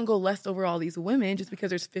 You don't go lust over all these women just because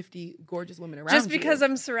there's 50 gorgeous women around you. Just because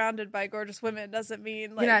I'm surrounded by gorgeous women doesn't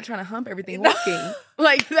mean like... You're not trying to hump everything walking.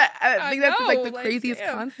 Like that. I think that's like the craziest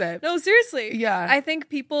concept. No, seriously. Yeah. I think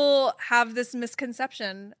people have this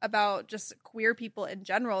misconception about just queer people in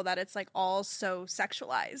general that it's like all so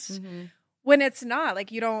sexualized. When it's not.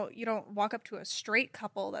 Like you don't walk up to a straight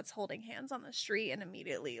couple that's holding hands on the street and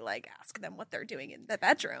immediately like ask them what they're doing in the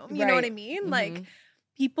bedroom. You know what I mean? Like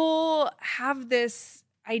people have this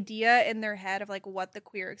idea in their head of like what the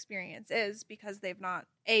queer experience is because they've not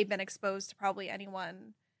been exposed to probably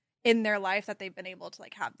anyone in their life that they've been able to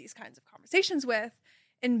like have these kinds of conversations with,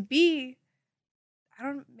 and B,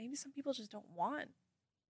 maybe some people just don't want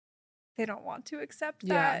to accept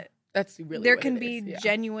that. That's really there what can it be is.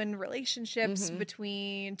 genuine relationships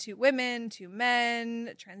between two women, two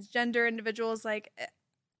men, transgender individuals. Like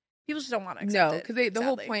people just don't want to accept it. No, because the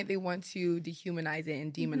whole point, they want to dehumanize it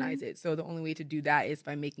and demonize it. So the only way to do that is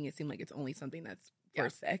by making it seem like it's only something that's for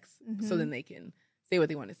sex. So then they can say what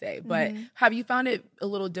they want to say. But have you found it a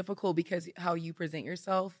little difficult because how you present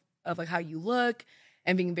yourself, of like how you look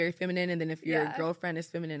and being very feminine, and then if your girlfriend is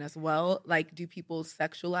feminine as well, like do people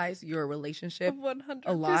sexualize your relationship 100%.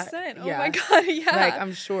 a lot? Oh my God, yeah. Like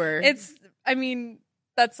I'm sure.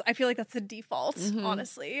 I feel like that's a default,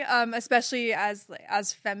 honestly. Especially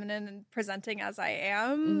as feminine and presenting as I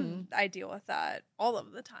am, I deal with that all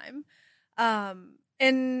of the time.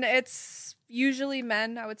 And it's usually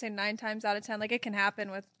men. I would say 9 times out of 10. Like it can happen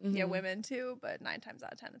with women too, but 9 times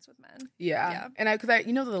out of 10 it's with men. Yeah. And because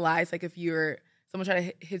you know the lies, like if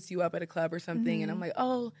someone hits you up at a club or something, and I'm like,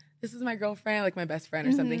 oh, this is my girlfriend, like my best friend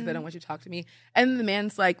or something, because I don't want you to talk to me. And the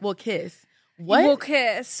man's like, well, kiss. What? We'll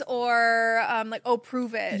kiss, or like, oh,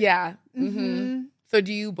 prove it. Yeah. So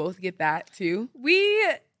do you both get that too?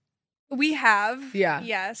 We have. Yeah.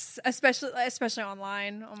 Yes. Especially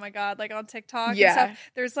online. Oh my God. Like on TikTok and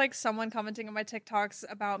stuff. There's like someone commenting on my TikToks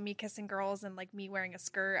about me kissing girls and like me wearing a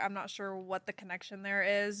skirt. I'm not sure what the connection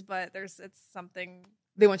there is, but it's something.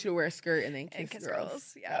 They want you to wear a skirt and then kiss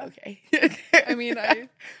girls. Yeah. Oh, okay. I mean,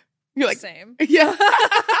 you're like, same. Yeah.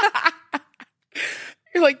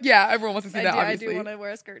 You're like, yeah, everyone wants to see that, obviously. I do want to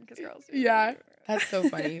wear a skirt and kiss girls. Yeah. That's so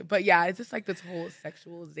funny. But yeah, it's just like this whole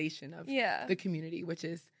sexualization of the community, which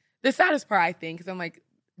is the saddest part, I think, because I'm like,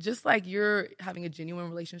 just like you're having a genuine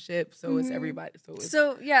relationship, so is everybody.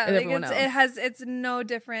 So yeah, like everyone else. It's no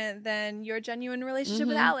different than your genuine relationship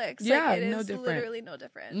with Alex. Yeah, like, it no is different. Literally no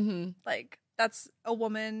different. Like that's a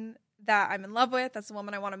woman that I'm in love with. That's a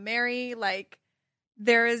woman I want to marry. Like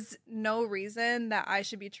there is no reason that I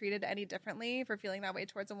should be treated any differently for feeling that way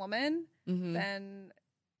towards a woman than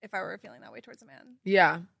if I were feeling that way towards a man.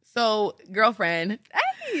 Yeah. So, girlfriend,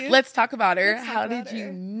 let's talk about her. How did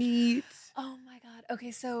you meet? Oh my God.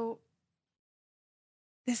 Okay, so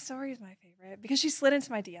this story is my favorite because she slid into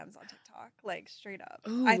my DMs on TikTok, like straight up.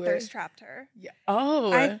 Ooh. I thirst trapped her. Yeah.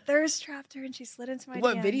 Oh. I thirst trapped her and she slid into my DMs.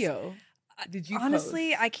 What video did you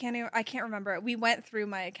honestly post? I can't remember. We went through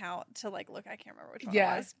my account to like look. I can't remember which one it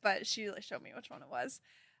was, but she showed me which one it was.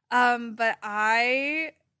 But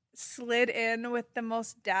I slid in with the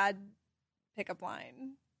most dad pickup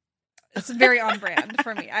line It's very on brand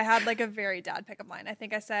for me. I had like a very dad pickup line. I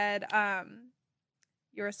think I said,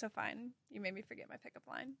 "You were so fine. You made me forget my pickup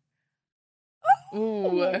line."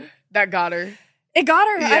 Ooh, that got her. It got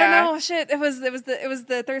her. Yeah. I don't know. Shit. It was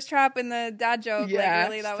the thirst trap and the dad joke. Yeah, Like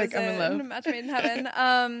really, that was like, I'm in love. a match made in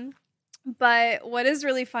heaven. But what is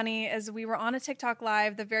really funny is we were on a TikTok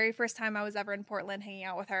live the very first time I was ever in Portland hanging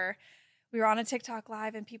out with her. We were on a TikTok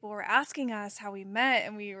live and people were asking us how we met,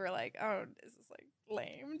 and we were like, "Oh, is this like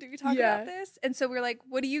lame? Do we talk about this?" And so we were like,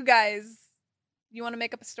 "What do you guys? You want to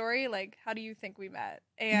make up a story? Like, how do you think we met?"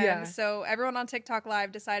 And so everyone on TikTok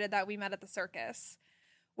live decided that we met at the circus,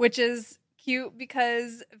 which is cute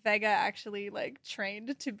because Vega actually like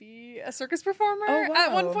trained to be a circus performer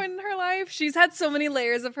at one point in her life. She's had so many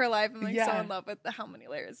layers of her life. I'm like so in love with how many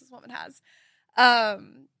layers this woman has.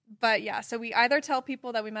 But yeah, so we either tell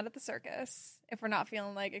people that we met at the circus if we're not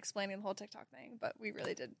feeling like explaining the whole TikTok thing, but we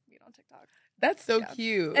really did meet on TikTok. That's so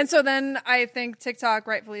cute. And so then I think TikTok,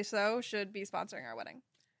 rightfully so, should be sponsoring our wedding.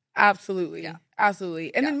 Absolutely. Yeah.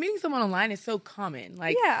 Absolutely. And then meeting someone online is so common.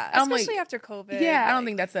 Like, especially after COVID. Yeah, I don't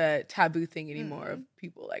think that's a taboo thing anymore of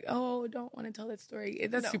people like, oh, don't want to tell that story.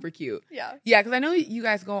 That's super cute. Yeah. Yeah, because I know you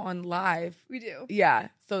guys go on live. We do. Yeah.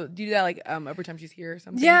 So do you do that like every time she's here or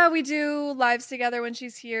something? Yeah, we do lives together when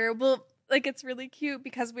she's here. Well, like it's really cute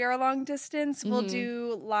because we are long distance. We'll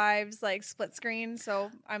do lives like split screen. So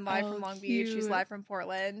I'm live from Long Beach. She's live from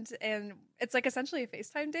Portland. And it's like essentially a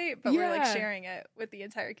FaceTime date, but we're like sharing it with the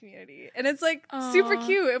entire community. And it's like super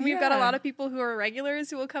cute. And we've got a lot of people who are regulars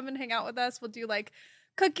who will come and hang out with us. We'll do like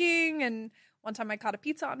cooking. And one time I caught a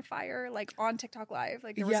pizza on fire, like on TikTok live.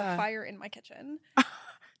 Like there was a fire in my kitchen.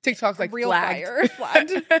 TikTok's like real flagged.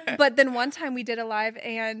 Flagged. But then one time we did a live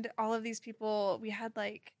and all of these people, we had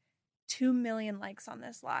like 2 million likes on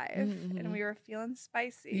this live and we were feeling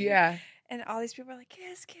spicy. Yeah. And all these people were like,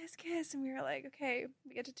 kiss, kiss, kiss. And we were like, okay,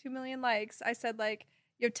 we get to 2 million likes. I said like,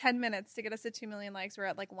 you have 10 minutes to get us to 2 million likes. We're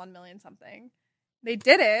at like 1 million something. They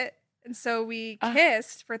did it. And so we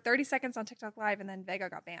kissed for 30 seconds on TikTok live and then Vega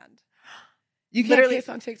got banned. You can't kiss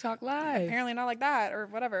on TikTok live. Apparently not like that or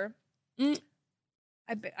whatever.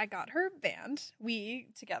 I got her banned. We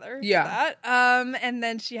together did that. And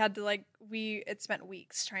then she had to it spent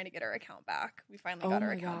weeks trying to get her account back. We finally got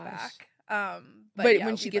her account back. But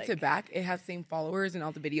when she gets it back, it has the same followers and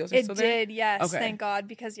all the videos are still there? It did, yes. Okay. Thank God,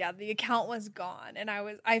 because the account was gone. And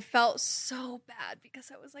I felt so bad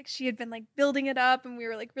because I was like, she had been like building it up and we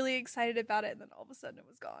were like really excited about it. And then all of a sudden it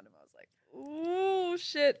was gone. And I was like, oh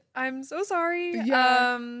shit, I'm so sorry.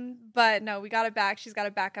 Yeah. But no, we got it back. She's got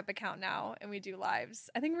a backup account now and we do lives.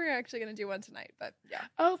 I think we're actually going to do one tonight, but yeah.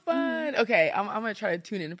 Oh, fun. Okay. I'm going to try to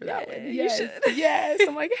tune in for that one. Yes. You should. Yes.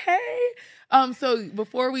 I'm like, hey. So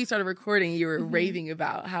before we started recording, you were raving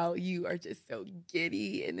about how you are just so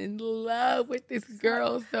giddy and in love with this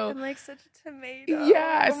girl. So I'm like such a tomato.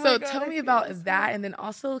 Yeah. Oh so God, tell me about that. And then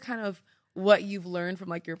also kind of what you've learned from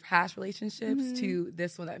like your past relationships to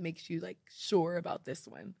this one that makes you like sure about this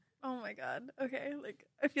one. Oh my God. Okay. Like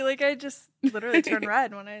I feel like I just literally turn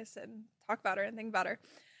red when I sit and talk about her and think about her.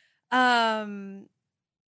 How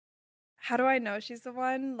do I know she's the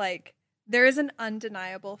one? Like there is an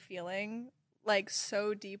undeniable feeling like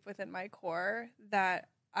so deep within my core that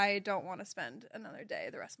I don't want to spend another day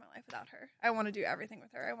the rest of my life without her. I want to do everything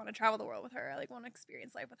with her. I want to travel the world with her. I like want to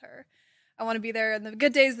experience life with her. I want to be there in the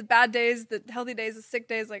good days, the bad days, the healthy days, the sick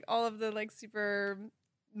days, like all of the like super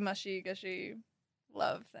mushy, gushy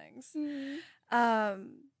love things.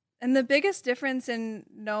 And the biggest difference in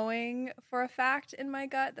knowing for a fact in my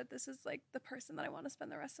gut that this is like the person that I want to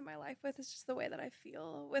spend the rest of my life with is just the way that I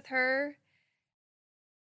feel with her.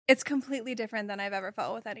 It's completely different than I've ever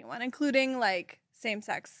felt with anyone, including like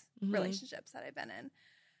same-sex relationships that I've been in.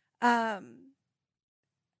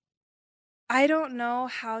 I don't know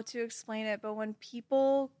how to explain it, but when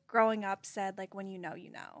people growing up said, like, when you know,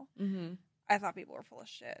 I thought people were full of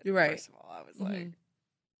shit. Right. First of all, I was like,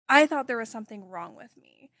 I thought there was something wrong with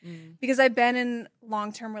me because I've been in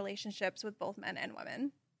long-term relationships with both men and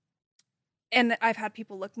women. And I've had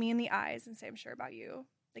people look me in the eyes and say, I'm sure about you.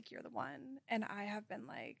 Like, you're the one. And I have been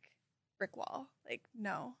like, brick wall. Like,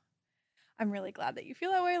 no. I'm really glad that you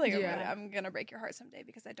feel that way. Like, I'm going to break your heart someday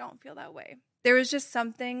because I don't feel that way. There was just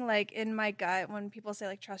something like in my gut when people say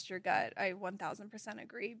like, trust your gut. I 1000%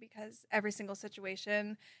 agree because every single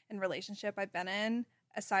situation and relationship I've been in,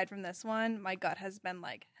 aside from this one, my gut has been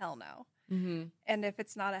like, hell no. And if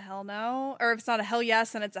it's not a hell no, or if it's not a hell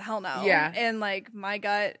yes, then it's a hell no. Yeah. And like my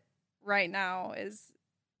gut right now is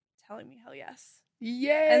telling me hell yes.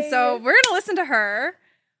 Yay. And so we're going to listen to her.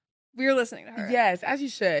 We're listening to her. Yes, as you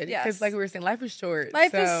should. Yes. Because like we were saying, life is short.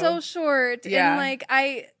 Life is so short. Yeah. And like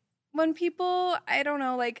when people, I don't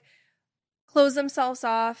know, like close themselves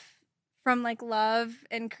off from like love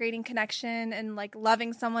and creating connection and like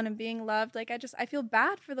loving someone and being loved. Like I feel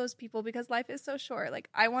bad for those people because life is so short. Like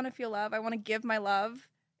I want to feel love. I want to give my love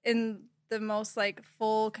in the most like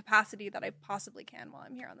full capacity that I possibly can while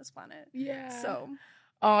I'm here on this planet. Yeah. So.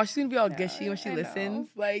 Oh, she's gonna be all gushy when she listens.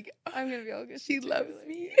 Know. Like I'm gonna be all gushy. She loves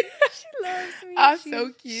me. She loves me. Oh,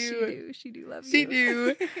 so cute. She do love you. She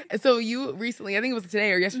do. So you recently, I think it was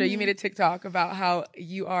today or yesterday, you made a TikTok about how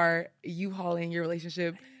you are U-hauling your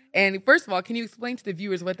relationship. And first of all, can you explain to the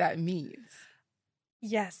viewers what that means?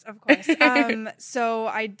 Yes, of course. So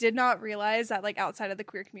I did not realize that like outside of the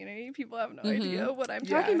queer community, people have no idea what I'm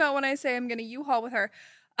talking about when I say I'm going to U-haul with her.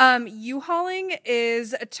 U-hauling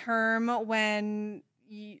is a term when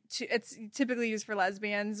it's typically used for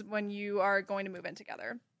lesbians when you are going to move in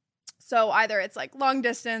together. So either it's like long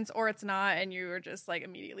distance or it's not, and you are just like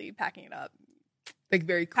immediately packing it up. Like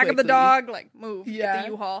very quickly. Pack up the dog, like move, yeah. Get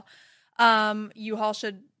the U-haul. U-haul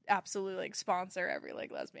should absolutely like sponsor every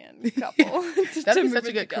like lesbian couple to move such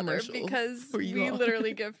a good commercial because we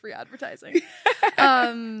literally give free advertising.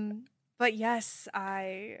 But yes,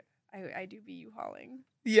 I do be U-hauling.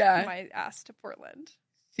 Yeah, my ass to Portland.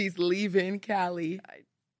 She's leaving Cali.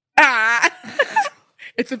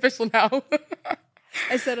 It's official now.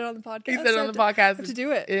 I said it on the podcast. You said it on the podcast. I have to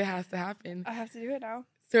do it. It has to happen. I have to do it now.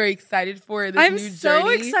 So are you excited for this new journey? I'm so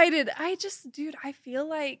excited. I feel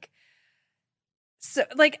like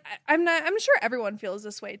I'm sure everyone feels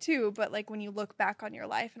this way too, but like when you look back on your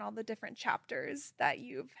life and all the different chapters that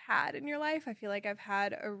you've had in your life, I feel like I've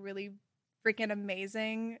had a really freaking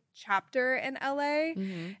amazing chapter in LA.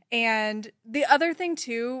 And the other thing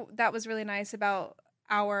too that was really nice about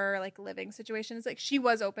our like living situation is like she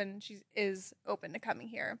is open to coming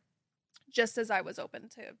here just as I was open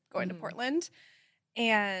to going to Portland.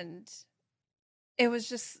 And it was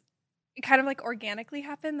just kind of like organically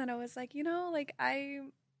happened that I was like, you know, like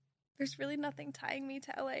there's really nothing tying me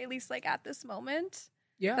to LA, at least like at this moment.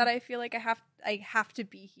 Yeah. That I feel like I have to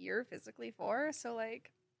be here physically for. So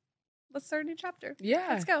like let's start a new chapter. Yeah.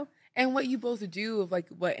 Let's go. And what you both do of like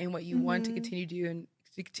what you want to continue to do and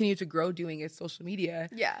to continue to grow doing is social media.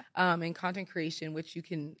 Yeah. And content creation, which you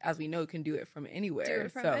can, as we know, can do it from anywhere. Do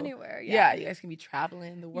it from anywhere. Yeah. You guys can be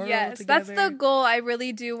traveling the world. Yes, together. That's the goal. I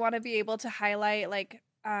really do want to be able to highlight like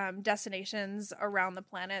destinations around the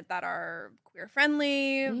planet that are queer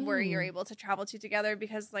friendly, where you're able to travel to together,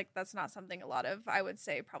 because like that's not something a lot of, I would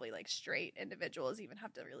say, probably like straight individuals even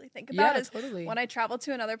have to really think about. Is totally. When I travel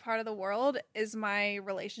to another part of the world, is my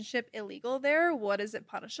relationship illegal there? What is it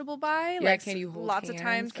punishable by? Yeah, like, can you hold lots hands, of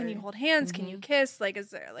times, can you hold hands? Can you kiss? Like,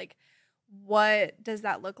 is there like, what does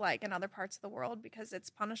that look like in other parts of the world? Because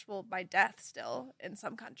it's punishable by death still in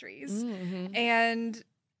some countries. And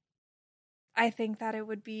I think that it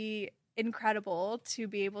would be incredible to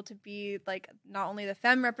be able to be like not only the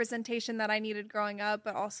femme representation that I needed growing up,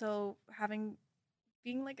 but also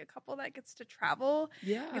being like a couple that gets to travel,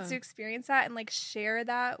 gets to experience that and like share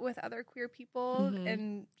that with other queer people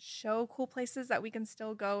and show cool places that we can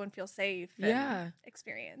still go and feel safe and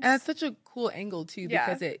experience. And that's such a cool angle too,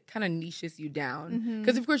 because it kind of niches you down.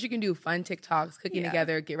 Because of course you can do fun TikToks, cooking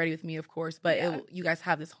together, get ready with me, of course, but you guys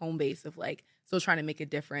have this home base of like still trying to make a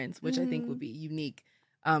difference, which I think would be unique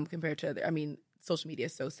compared to other. I mean, social media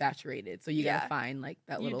is so saturated, so you gotta find like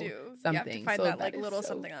that little something. You have to find that like little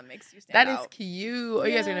something that makes you stand out. That is cute. Oh,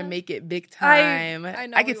 you guys are gonna make it big time. I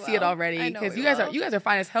know I can see it already because you guys are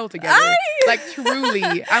fine as hell together. Like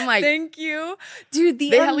truly, I'm like, thank you, dude.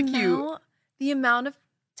 The amount of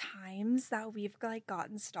times that we've like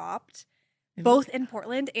gotten stopped. Both in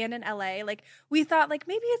Portland and in LA. Like we thought like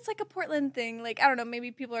maybe it's like a Portland thing. Like I don't know,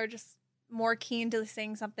 maybe people are just more keen to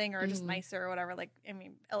saying something or just nicer or whatever. Like I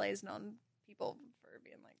mean, LA is known people for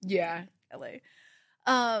being like LA.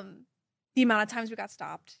 The amount of times we got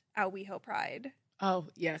stopped at WeHo Pride. Oh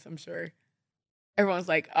yes, I'm sure. Everyone's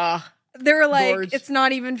like, they were like, George. It's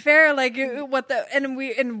not even fair. Like what the and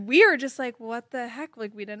we are just like, what the heck?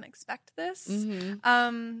 Like we didn't expect this. I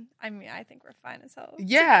mean, I think we're fine as hell.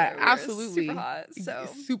 Yeah, absolutely. Super hot. So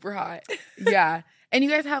super hot. Yeah, and you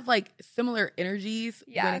guys have like similar energies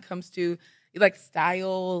when it comes to like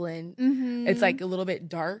style and it's like a little bit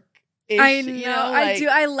dark. I know, I do.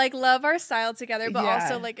 I like love our style together, but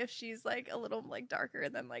also like if she's like a little like darker,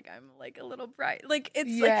 then like I'm like a little bright. Like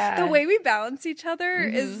it's like the way we balance each other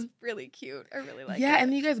is really cute. I really like it. Yeah,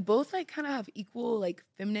 and you guys both like kind of have equal like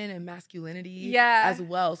feminine and masculinity as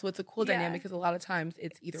well. So it's a cool dynamic because a lot of times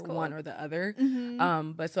it's either one or the other.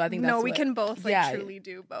 But so I think that's we can both like truly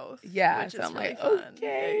do both. Yeah, which so I'm really like, fun.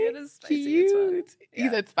 okay, it is spicy. Cute. It's fun. You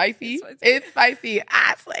said spicy. It's spicy. It's spicy.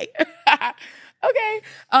 Honestly. Okay.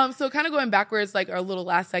 So kind of going backwards, like our little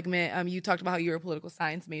last segment, you talked about how you're a political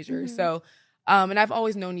science major. Mm-hmm. So, and I've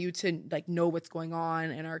always known you to like know what's going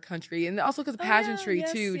on in our country, and also because of pageantry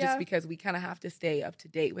too, just because we kind of have to stay up to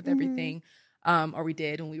date with everything. Or we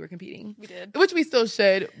did when we were competing. We did. Which we still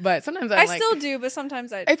should, but sometimes I still do, but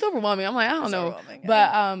sometimes it's overwhelming. I'm like, I don't know. Yeah.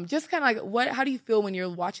 But just kind of like, how do you feel when you're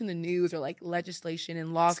watching the news or like legislation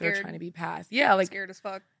and laws that are trying to be passed? Yeah, like scared as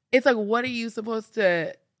fuck. It's like, what are you supposed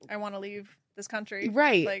to? I want to leave this country.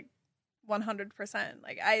 Right. Like 100%.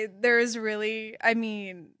 Like there's really, I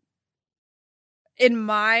mean, in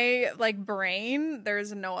my like brain,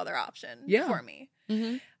 there's no other option for me.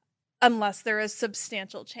 Mm-hmm. Unless there is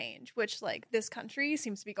substantial change, which like this country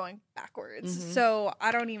seems to be going backwards. Mm-hmm. So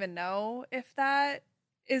I don't even know if that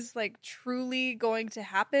is like truly going to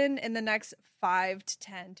happen in the next 5 to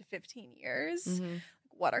 10 to 15 years. Mm-hmm.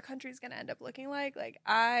 What our country is going to end up looking like. Like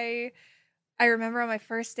I remember on my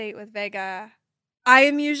first date with Vega, I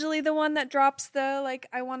am usually the one that drops the like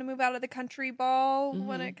I want to move out of the country ball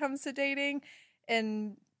when it comes to dating,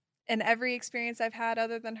 and every experience I've had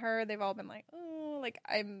other than her, they've all been like, oh, like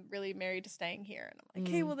I'm really married to staying here, and I'm like,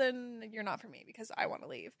 okay, well then you're not for me because I want to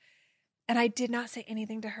leave. And I did not say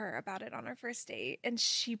anything to her about it on our first date. And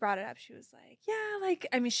she brought it up. She was like, yeah, like,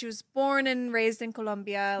 I mean, she was born and raised in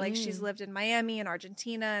Colombia. Like, she's lived in Miami and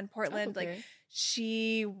Argentina and Portland. Okay. Like,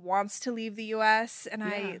 she wants to leave the U.S. And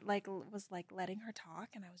I, like, was, like, letting her talk.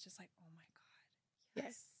 And I was just like, oh, my God.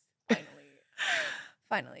 Yes.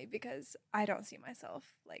 Finally, because I don't see myself,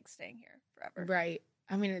 like, staying here forever. Right.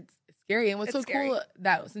 I mean, it's scary. And what's so scary. Cool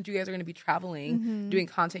that since you guys are going to be traveling, doing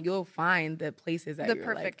content, you'll find the places that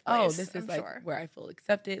you're like, oh, this is like where I feel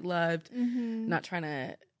accepted, loved, not trying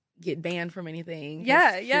to get banned from anything.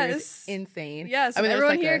 Yeah, yes. Insane. Yes, I mean,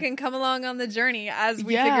 everyone here can come along on the journey as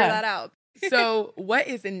we figure that out. So what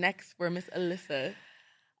is next for Miss Alyssa?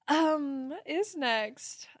 What is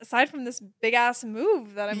next? Aside from this big-ass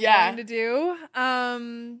move that I'm going to do,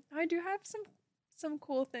 I do have some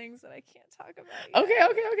cool things that I can't talk about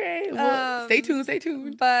yet. Okay. Well, stay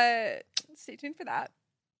tuned. But stay tuned for that.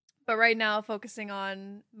 But right now, focusing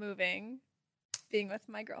on moving, being with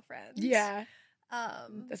my girlfriend. Yeah.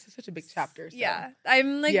 This is such a big chapter. So. Yeah.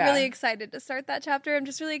 I'm like really excited to start that chapter. I'm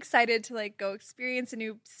just really excited to like go experience a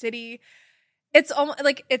new city. It's almost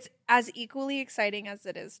like it's as equally exciting as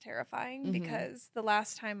it is terrifying because the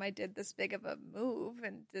last time I did this big of a move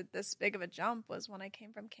and did this big of a jump was when I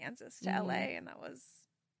came from Kansas to LA, and that was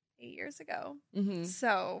 8 years ago.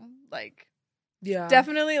 So like,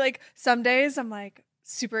 definitely like some days I'm like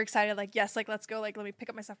super excited, like, yes, like let's go, like let me pick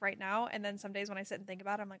up my stuff right now. And then some days when I sit and think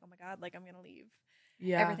about it, I'm like, oh my God, like I'm gonna leave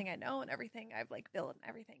everything I know and everything I've like built and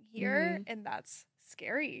everything here, and that's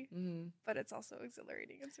scary, but it's also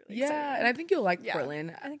exhilarating. It's really exciting. And I think you'll like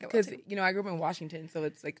Portland because you know I grew up in Washington, so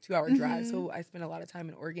it's like 2 hour drive. So I spend a lot of time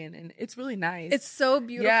in Oregon, and it's really nice. It's so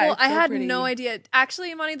beautiful. I had no idea.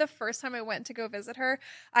 Actually, Imani, the first time I went to go visit her,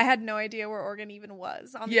 I had no idea where Oregon even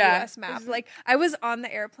was on the U.S. map. Like I was on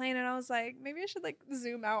the airplane, and I was like, maybe I should like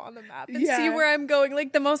zoom out on the map and see where I'm going.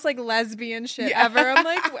 Like the most like lesbian shit ever. I'm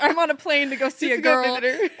like, I'm on a plane to go see a girl.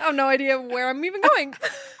 I have no idea where I'm even going.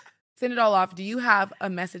 Send it all off. Do you have a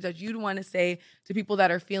message that you'd want to say to people that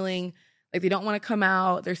are feeling like they don't want to come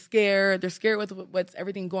out? They're scared. They're scared with what's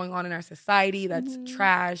everything going on in our society that's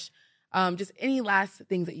trash. Just any last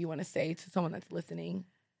things that you want to say to someone that's listening?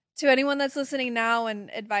 To anyone that's listening now, and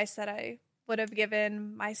advice that I would have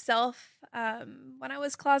given myself when I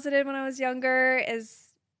was closeted, when I was younger, is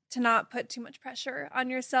to not put too much pressure on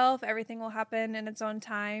yourself. Everything will happen in its own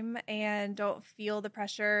time, and don't feel the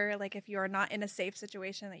pressure. Like if you are not in a safe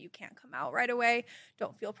situation that you can't come out right away,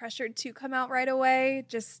 don't feel pressured to come out right away.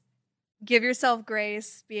 Just give yourself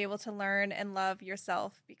grace, be able to learn and love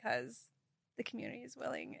yourself because the community is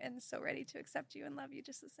willing and so ready to accept you and love you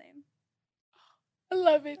just the same. I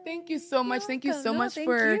love it. Thank you so much. Thank you so much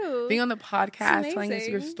for being on the podcast, telling us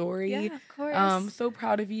your story. Yeah, of course. I'm so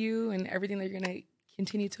proud of you and everything that you're going to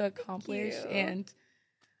continue to accomplish and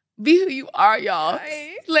be who you are, y'all.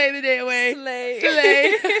 Right. Slay the day away.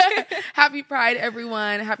 Slay. Happy Pride,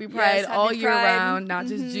 everyone. Happy Pride all year round, not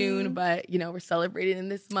just June, but you know, we're celebrating in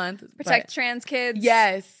this month. Protect trans kids.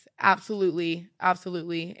 Yes, absolutely.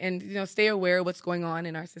 And you know, stay aware of what's going on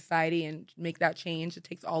in our society and make that change. It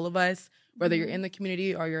takes all of us, whether you're in the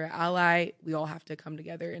community or you're an ally, we all have to come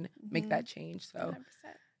together and make that change. So 100%.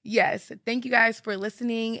 Yes. Thank you guys for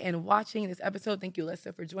listening and watching this episode. Thank you,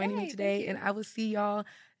 Alyssa, for joining me today. And I will see y'all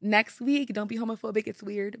next week. Don't be homophobic. It's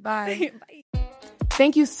weird. Bye. Bye.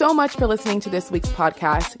 Thank you so much for listening to this week's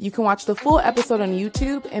podcast. You can watch the full episode on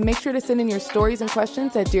YouTube and make sure to send in your stories and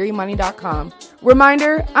questions at dearymoney.com.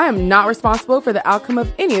 Reminder, I am not responsible for the outcome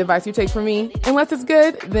of any advice you take from me. Unless it's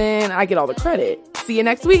good, then I get all the credit. See you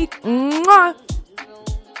next week. Mwah!